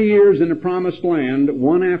many, many years in the Promised Land,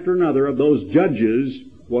 one after another of those judges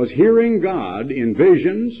was hearing God in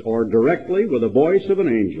visions or directly with the voice of an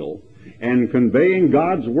angel and conveying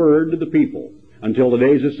God's word to the people until the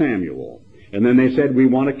days of Samuel. And then they said, we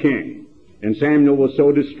want a king. And Samuel was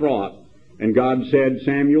so distraught. And God said,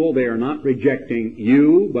 Samuel, they are not rejecting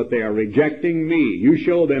you, but they are rejecting me. You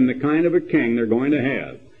show them the kind of a king they're going to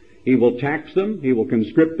have. He will tax them. He will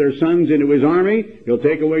conscript their sons into his army. He'll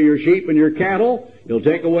take away your sheep and your cattle. He'll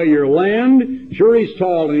take away your land. Sure, he's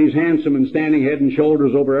tall and he's handsome and standing head and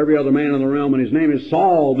shoulders over every other man in the realm, and his name is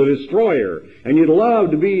Saul the Destroyer. And you'd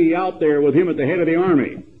love to be out there with him at the head of the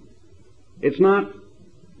army. It's not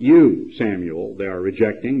you, Samuel, they are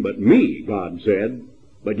rejecting, but me, God said.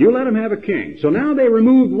 But you let him have a king. So now they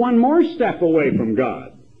removed one more step away from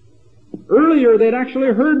God. Earlier, they'd actually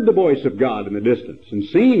heard the voice of God in the distance and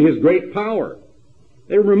seen his great power.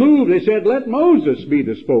 They said, let Moses be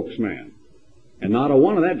the spokesman. And not a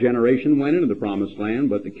one of that generation went into the promised land,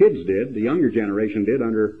 but the kids did, the younger generation did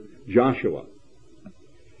under Joshua.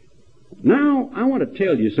 Now, I want to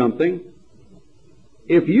tell you something.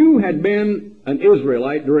 If you had been an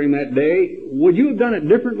Israelite during that day, would you have done it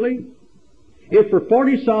differently? If for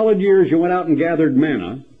 40 solid years you went out and gathered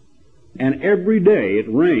manna, and every day it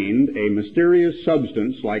rained a mysterious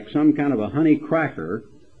substance like some kind of a honey cracker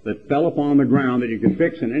that fell upon the ground that you could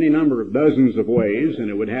fix in any number of dozens of ways, and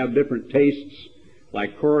it would have different tastes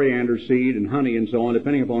like coriander seed and honey and so on,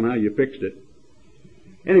 depending upon how you fixed it.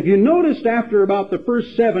 And if you noticed after about the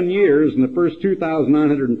first 7 years and the first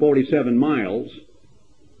 2,947 miles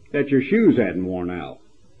that your shoes hadn't worn out.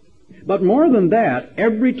 But more than that,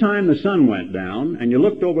 every time the sun went down and you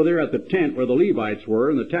looked over there at the tent where the Levites were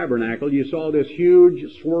in the tabernacle, you saw this huge,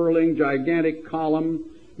 swirling, gigantic column,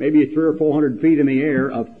 maybe 300 or 400 feet in the air,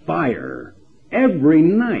 of fire every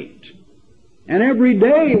night. And every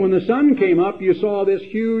day when the sun came up, you saw this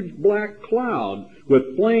huge black cloud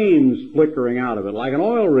with flames flickering out of it like an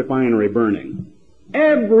oil refinery burning.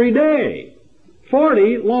 Every day.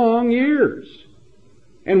 40 long years.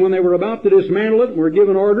 And when they were about to dismantle it and were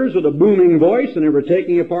given orders with a booming voice, and they were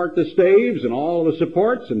taking apart the staves and all the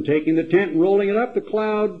supports and taking the tent and rolling it up, the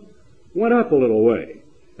cloud went up a little way.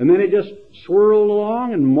 And then it just swirled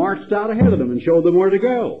along and marched out ahead of them and showed them where to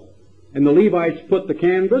go. And the Levites put the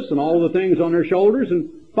canvas and all the things on their shoulders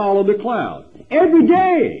and followed the cloud. Every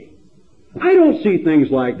day. I don't see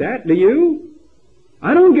things like that, do you?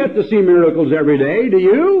 I don't get to see miracles every day, do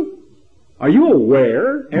you? Are you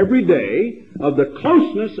aware every day of the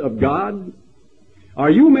closeness of God? Are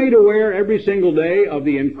you made aware every single day of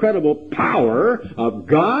the incredible power of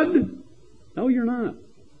God? No, you're not.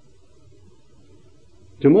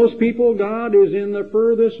 To most people, God is in the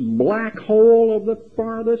furthest black hole of the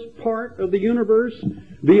farthest part of the universe,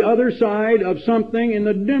 the other side of something in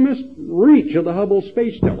the dimmest reach of the Hubble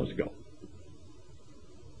Space Telescope.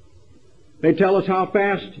 They tell us how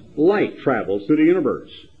fast light travels through the universe.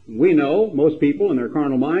 We know, most people in their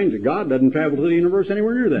carnal minds, that God doesn't travel through the universe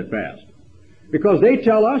anywhere near that fast. Because they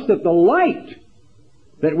tell us that the light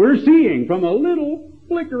that we're seeing from a little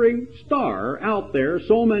flickering star out there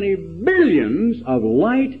so many billions of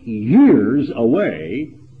light years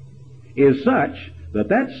away is such that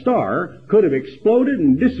that star could have exploded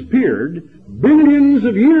and disappeared billions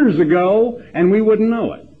of years ago and we wouldn't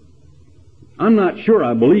know it. I'm not sure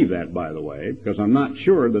I believe that, by the way, because I'm not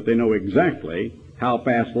sure that they know exactly how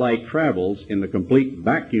fast light travels in the complete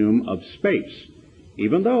vacuum of space,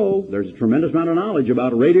 even though there's a tremendous amount of knowledge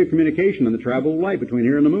about radio communication and the travel of light between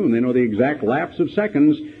here and the moon. They know the exact lapse of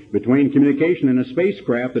seconds between communication in a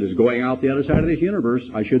spacecraft that is going out the other side of this universe,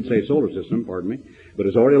 I should say solar system, pardon me, but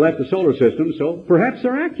has already left the solar system, so perhaps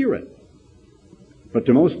they're accurate. But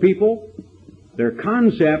to most people, their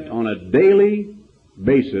concept on a daily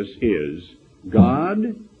basis is God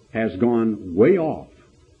has gone way off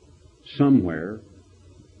somewhere.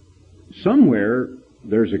 Somewhere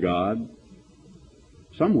there's a God.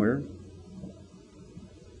 Somewhere.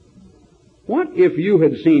 What if you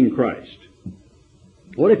had seen Christ?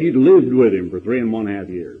 What if you'd lived with him for 3.5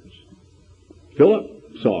 years? Philip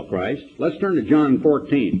saw Christ. Let's turn to John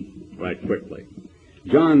 14 right quickly.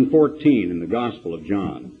 John 14 in the Gospel of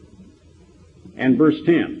John and verse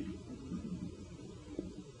 10.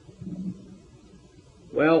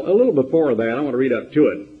 Well, a little before that, I want to read up to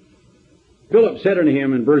it. Philip said unto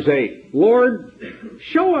him in verse 8, Lord,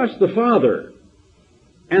 show us the Father,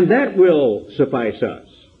 and that will suffice us.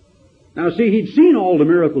 Now, see, he'd seen all the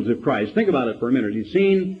miracles of Christ. Think about it for a minute. He'd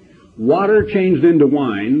seen water changed into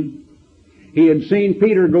wine. He had seen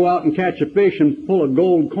Peter go out and catch a fish and pull a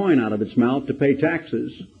gold coin out of its mouth to pay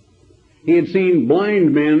taxes. He had seen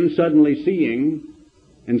blind men suddenly seeing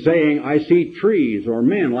and saying, I see trees, or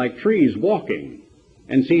men like trees walking,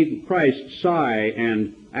 and see Christ sigh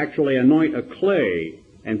and actually anoint a clay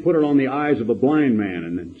and put it on the eyes of a blind man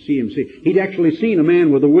and then see him see. He'd actually seen a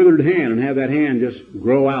man with a withered hand and have that hand just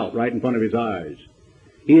grow out right in front of his eyes.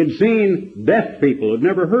 He had seen deaf people who'd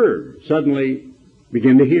never heard suddenly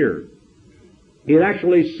begin to hear. He had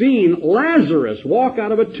actually seen Lazarus walk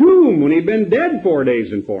out of a tomb when he'd been dead 4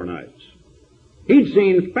 days and 4 nights. He'd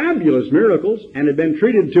seen fabulous miracles and had been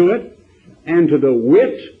treated to it, and to the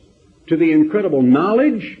wit, to the incredible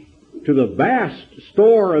knowledge, to the vast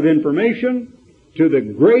store of information, to the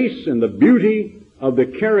grace and the beauty of the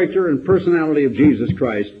character and personality of Jesus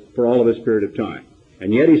Christ for all of this period of time.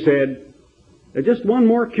 And yet he said, just one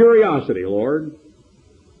more curiosity, Lord.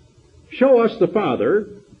 Show us the Father,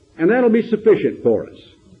 and that'll be sufficient for us.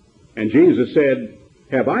 And Jesus said,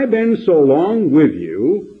 have I been so long with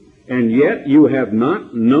you, and yet you have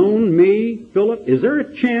not known me, Philip? Is there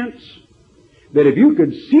a chance that if you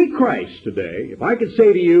could see Christ today, if I could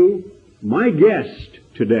say to you, my guest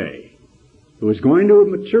today, who is going to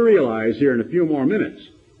materialize here in a few more minutes,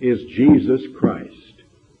 is Jesus Christ,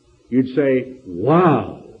 you'd say,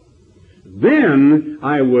 wow, then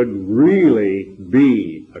I would really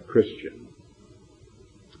be a Christian.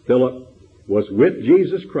 Philip was with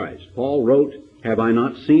Jesus Christ. Paul wrote, have I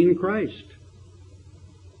not seen Christ?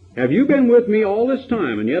 Have you been with me all this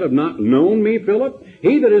time, and yet have not known me, Philip?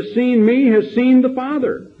 He that has seen me has seen the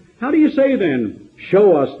Father. How do you say then,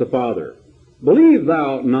 show us the Father? Believe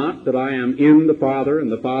thou not that I am in the Father,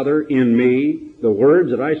 and the Father in me. The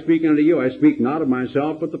words that I speak unto you, I speak not of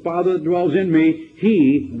myself, but the Father that dwells in me,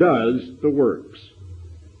 He does the works.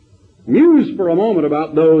 Muse for a moment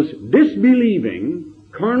about those disbelieving,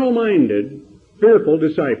 carnal-minded, fearful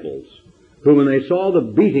disciples, who when they saw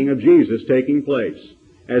the beating of Jesus taking place,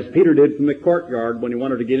 as Peter did from the courtyard when he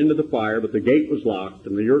wanted to get into the fire, but the gate was locked,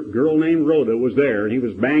 and the girl named Rhoda was there, and he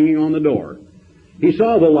was banging on the door. He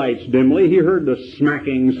saw the lights dimly. He heard the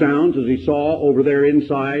smacking sounds as he saw over there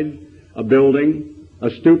inside a building a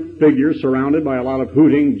stooped figure surrounded by a lot of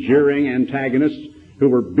hooting, jeering antagonists who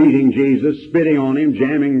were beating Jesus, spitting on him,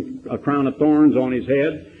 jamming a crown of thorns on his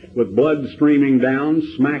head, with blood streaming down,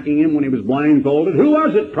 smacking him when he was blindfolded. Who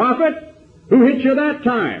was it, prophet? Who hit you that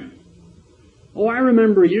time? Oh, I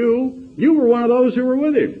remember you. You were one of those who were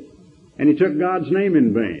with him. And he took God's name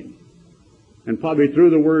in vain, and probably threw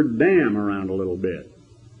the word damn around a little bit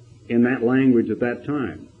in that language at that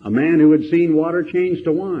time. A man who had seen water changed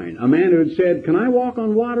to wine. A man who had said, can I walk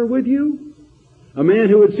on water with you? A man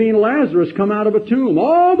who had seen Lazarus come out of a tomb.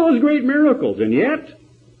 All those great miracles. And yet,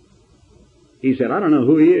 he said, I don't know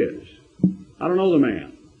who he is. I don't know the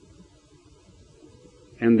man.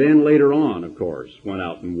 And then later on, of course, went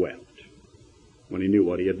out and wept when he knew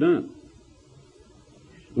what he had done.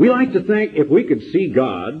 We like to think if we could see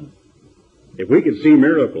God, if we could see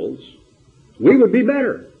miracles, we would be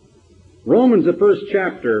better. Romans, the first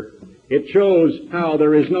chapter, it shows how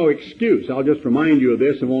there is no excuse. I'll just remind you of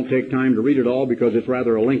this and won't take time to read it all because it's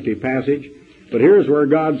rather a lengthy passage. But here's where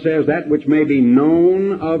God says, that which may be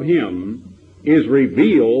known of Him is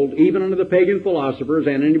revealed even unto the pagan philosophers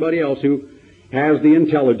and anybody else who has the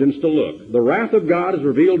intelligence to look. The wrath of God is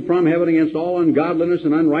revealed from heaven against all ungodliness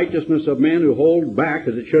and unrighteousness of men who hold back,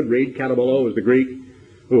 as it should read, katabolo is the Greek,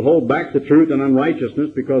 who hold back the truth and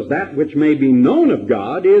unrighteousness, because that which may be known of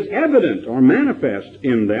God is evident or manifest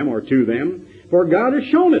in them or to them, for God has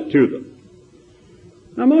shown it to them.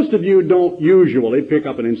 Now, most of you don't usually pick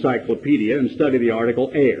up an encyclopedia and study the article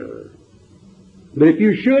air. But if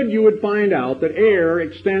you should, you would find out that air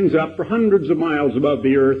extends up for hundreds of miles above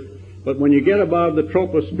the earth, but when you get above the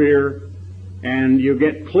troposphere and you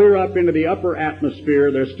get clear up into the upper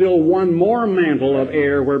atmosphere, there's still one more mantle of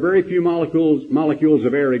air where very few molecules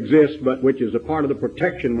of air exist, but which is a part of the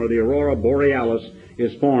protection where the aurora borealis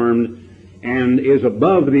is formed and is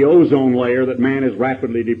above the ozone layer that man is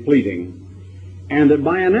rapidly depleting. And that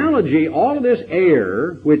by analogy, all of this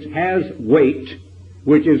air, which has weight,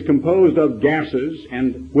 which is composed of gases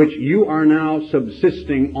and which you are now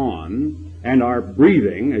subsisting on and are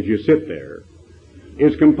breathing as you sit there,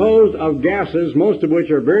 is composed of gases, most of which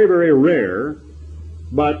are very, very rare,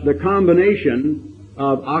 but the combination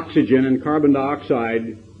of oxygen and carbon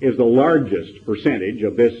dioxide is the largest percentage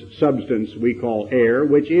of this substance we call air,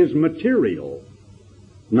 which is material,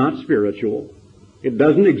 not spiritual. It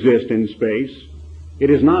doesn't exist in space. It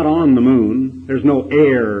is not on the moon. There's no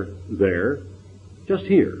air there, just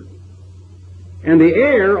here. And the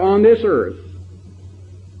air on this earth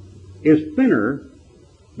is thinner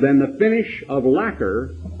than the finish of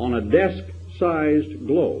lacquer on a desk-sized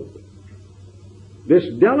globe.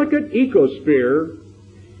 This delicate ecosphere,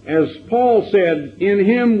 as Paul said, in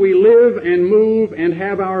Him we live and move and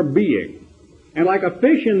have our being. And like a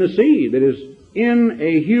fish in the sea that is in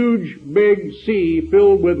a huge, big sea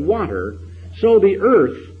filled with water, so the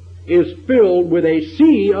earth is filled with a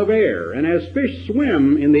sea of air. And as fish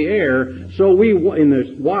swim in the air, so we, in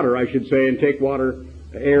the water, I should say, and take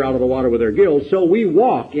air out of the water with their gills, so we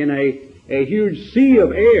walk in a a huge sea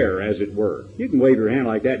of air, as it were. You can wave your hand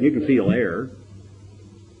like that and you can feel air.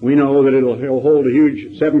 We know that it'll hold a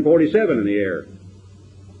huge 747 in the air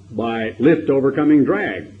by lift overcoming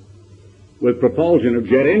drag with propulsion of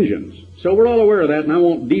jet engines. So we're all aware of that, and I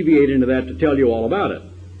won't deviate into that to tell you all about it.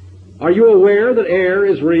 Are you aware that air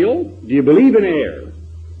is real? Do you believe in air?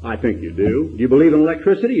 I think you do. Do you believe in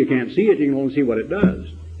electricity? You can't see it, you can only see what it does.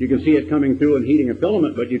 You can see it coming through and heating a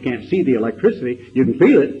filament, but you can't see the electricity. You can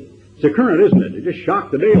feel it. It's a current, isn't it? It just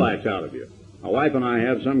shocked the daylights out of you. My wife and I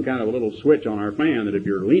have some kind of a little switch on our fan that if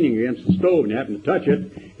you're leaning against the stove and you happen to touch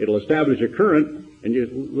it, it'll establish a current and you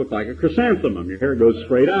look like a chrysanthemum. Your hair goes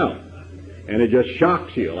straight out. And it just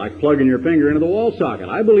shocks you, like plugging your finger into the wall socket.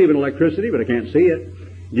 I believe in electricity, but I can't see it.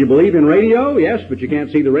 Do you believe in radio? Yes, but you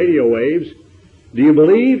can't see the radio waves. Do you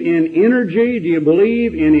believe in energy? Do you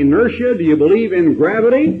believe in inertia? Do you believe in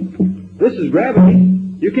gravity? This is gravity.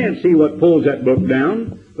 You can't see what pulls that book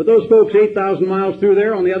down. But those folks 8,000 miles through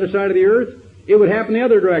there on the other side of the earth, it would happen the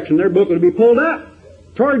other direction. Their book would be pulled up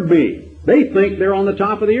toward me. They think they're on the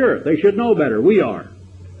top of the earth. They should know better. We are.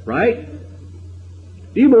 Right?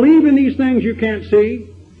 Do you believe in these things you can't see?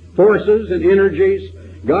 Forces and energies?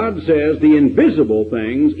 God says the invisible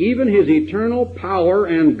things, even His eternal power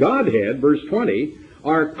and Godhead, verse 20,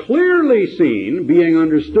 are clearly seen, being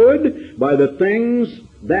understood by the things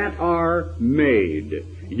that are made.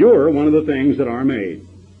 You're one of the things that are made.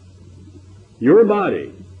 Your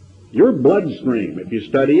body, your bloodstream, if you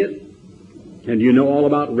study it, and you know all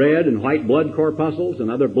about red and white blood corpuscles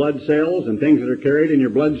and other blood cells and things that are carried in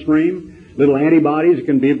your bloodstream, little antibodies that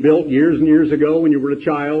can be built years and years ago when you were a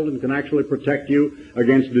child and can actually protect you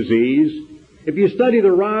against disease. If you study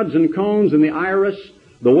the rods and cones in the iris,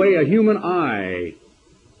 the way a human eye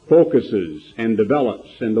focuses and develops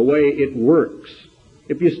and the way it works.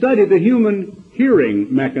 If you study the human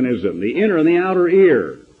hearing mechanism, the inner and the outer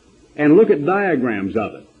ear, and look at diagrams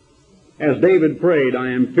of it, as David prayed,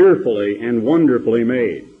 I am fearfully and wonderfully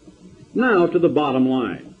made. Now to the bottom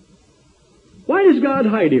line. Why does God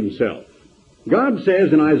hide Himself? God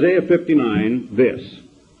says in Isaiah 59 this.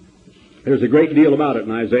 There's a great deal about it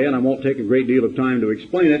in Isaiah, and I won't take a great deal of time to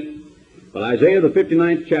explain it. But Isaiah, the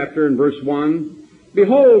 59th chapter, in verse 1,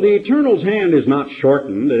 Behold, the Eternal's hand is not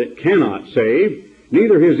shortened, that it cannot save,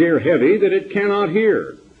 neither His ear heavy, that it cannot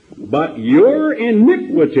hear. But your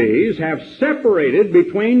iniquities have separated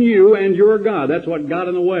between you and your God. That's what got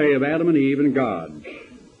in the way of Adam and Eve and God.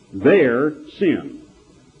 Their sin.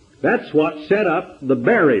 That's what set up the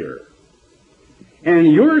barrier.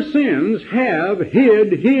 And your sins have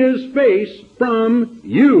hid His face from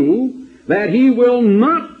you, that He will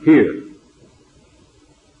not hear.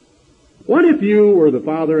 What if you were the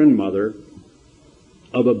father and mother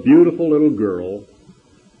of a beautiful little girl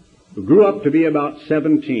who grew up to be about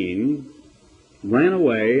 17, ran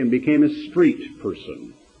away and became a street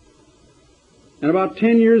person? And about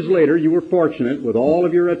 10 years later, you were fortunate with all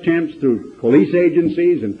of your attempts through police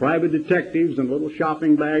agencies and private detectives and little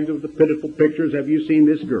shopping bags of the pitiful pictures, have you seen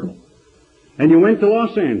this girl? And you went to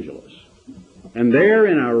Los Angeles. And there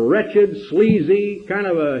in a wretched, sleazy, kind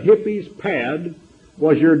of a hippie's pad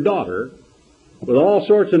was your daughter with all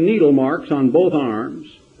sorts of needle marks on both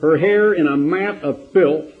arms, her hair in a mat of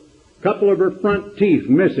filth, a couple of her front teeth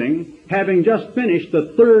missing, having just finished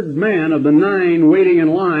the third man of the 9 waiting in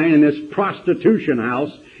line in this prostitution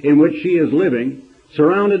house in which she is living,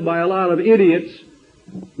 surrounded by a lot of idiots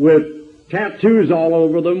with tattoos all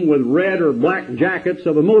over them with red or black jackets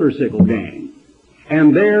of a motorcycle gang.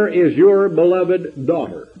 And there is your beloved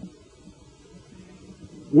daughter.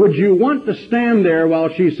 Would you want to stand there while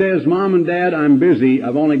she says, Mom and Dad, I'm busy,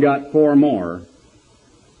 I've only got 4 more,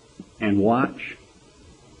 and watch?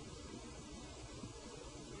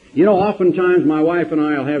 You know, oftentimes my wife and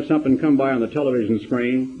I will have something come by on the television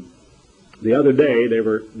screen. The other day they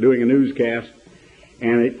were doing a newscast,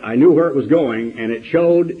 and I knew where it was going, and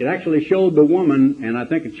it actually showed the woman and I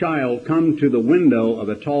think a child come to the window of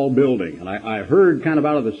a tall building. And I heard kind of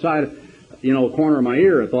out of the side, corner of my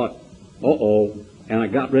ear, I thought, uh-oh, and I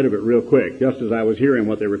got rid of it real quick, just as I was hearing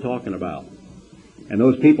what they were talking about. And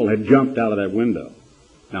those people had jumped out of that window.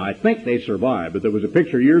 Now, I think they survived, but there was a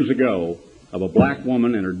picture years ago of a black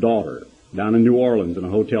woman and her daughter down in New Orleans in a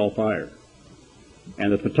hotel fire.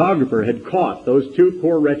 And the photographer had caught those 2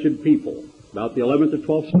 poor wretched people about the 11th or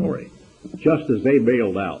 12th story just as they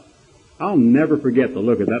bailed out. I'll never forget the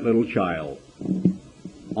look of that little child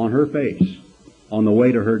on her face on the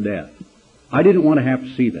way to her death. I didn't want to have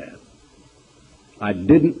to see that. I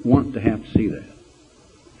didn't want to have to see that.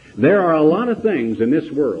 There are a lot of things in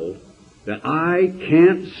this world that I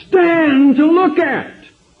can't stand to look at.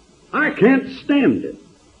 I can't stand it.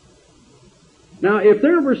 Now, if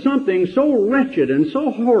there were something so wretched and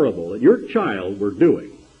so horrible that your child were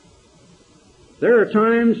doing, there are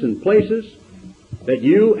times and places that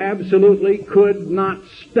you absolutely could not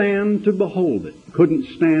stand to behold it, couldn't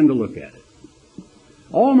stand to look at it.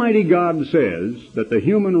 Almighty God says that the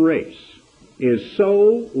human race is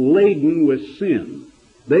so laden with sin.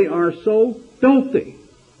 They are so filthy.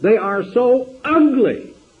 They are so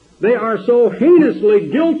ugly. They are so heinously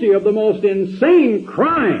guilty of the most insane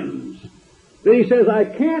crimes that he says, I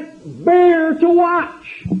can't bear to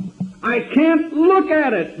watch. I can't look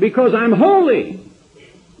at it because I'm holy.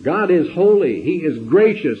 God is holy. He is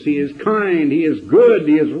gracious. He is kind. He is good.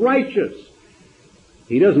 He is righteous.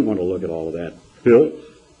 He doesn't want to look at all of that filth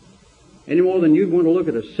any more than you'd want to look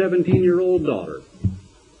at a 17-year-old daughter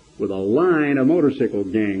with a line of motorcycle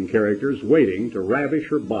gang characters waiting to ravish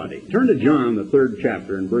her body. Turn to John, the 3rd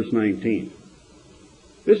chapter, and verse 19.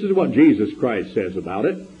 This is what Jesus Christ says about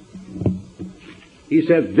it. He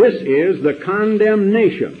said, this is the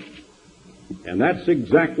condemnation. And that's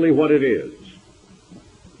exactly what it is.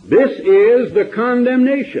 This is the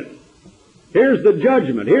condemnation. Here's the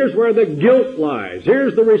judgment. Here's where the guilt lies.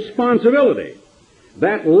 Here's the responsibility.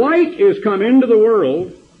 That light is come into the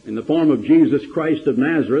world in the form of Jesus Christ of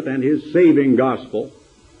Nazareth and His saving gospel.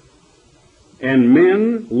 And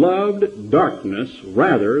men loved darkness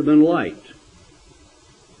rather than light.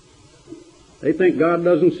 They think God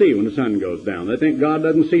doesn't see when the sun goes down. They think God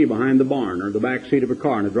doesn't see behind the barn or the back seat of a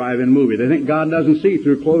car in a drive-in movie. They think God doesn't see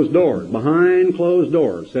through closed doors. Behind closed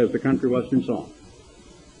doors, says the country western song.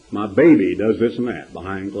 My baby does this and that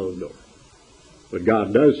behind closed doors. But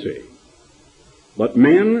God does see. But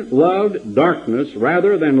men loved darkness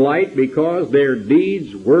rather than light because their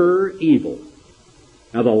deeds were evil.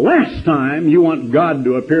 Now, the last time you want God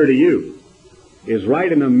to appear to you is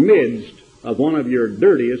right in the midst of one of your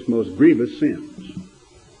dirtiest, most grievous sins.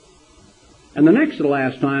 And the next to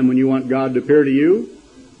last time when you want God to appear to you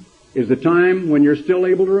is the time when you're still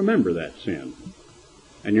able to remember that sin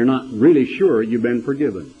and you're not really sure you've been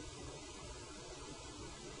forgiven.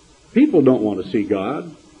 People don't want to see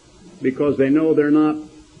God because they know they're not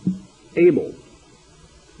able.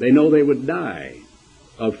 They know they would die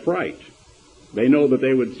of fright. They know that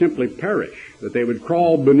they would simply perish, that they would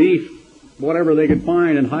crawl beneath whatever they could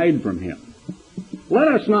find and hide from Him. Let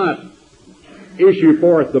us not issue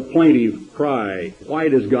forth the plaintive cry, why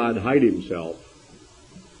does God hide Himself?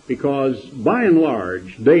 Because by and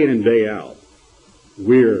large, day in and day out,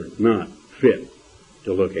 we're not fit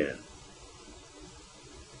to look at.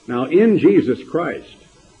 Now, in Jesus Christ,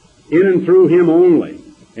 in and through Him only,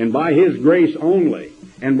 and by His grace only,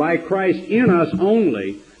 and by Christ in us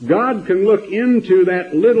only, God can look into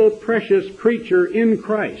that little precious creature in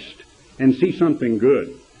Christ and see something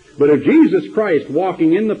good. But if Jesus Christ,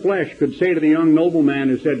 walking in the flesh, could say to the young nobleman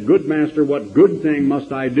who said, good master, what good thing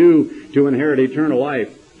must I do to inherit eternal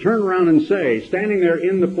life? Turn around and say, standing there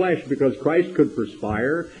in the flesh, because Christ could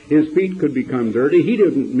perspire, His feet could become dirty. He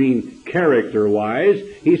didn't mean character-wise.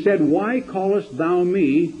 He said, why callest thou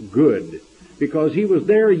me good? Because He was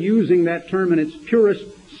there using that term in its purest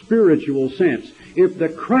spiritual sense. If the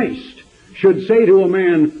Christ should say to a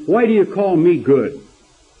man, why do you call me good?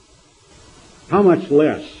 How much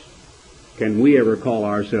less can we ever call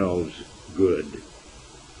ourselves good?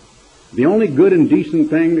 The only good and decent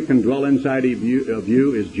thing that can dwell inside of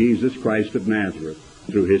you is Jesus Christ of Nazareth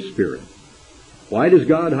through His Spirit. Why does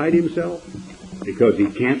God hide Himself? Because He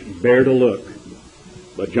can't bear to look.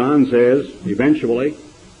 But John says, eventually,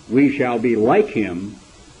 we shall be like Him,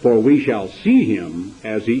 for we shall see Him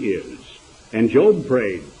as He is. And Job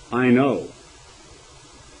prayed, I know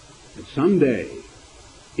that someday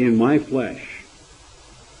in my flesh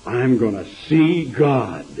I'm going to see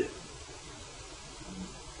God.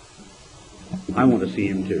 I want to see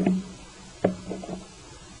Him too.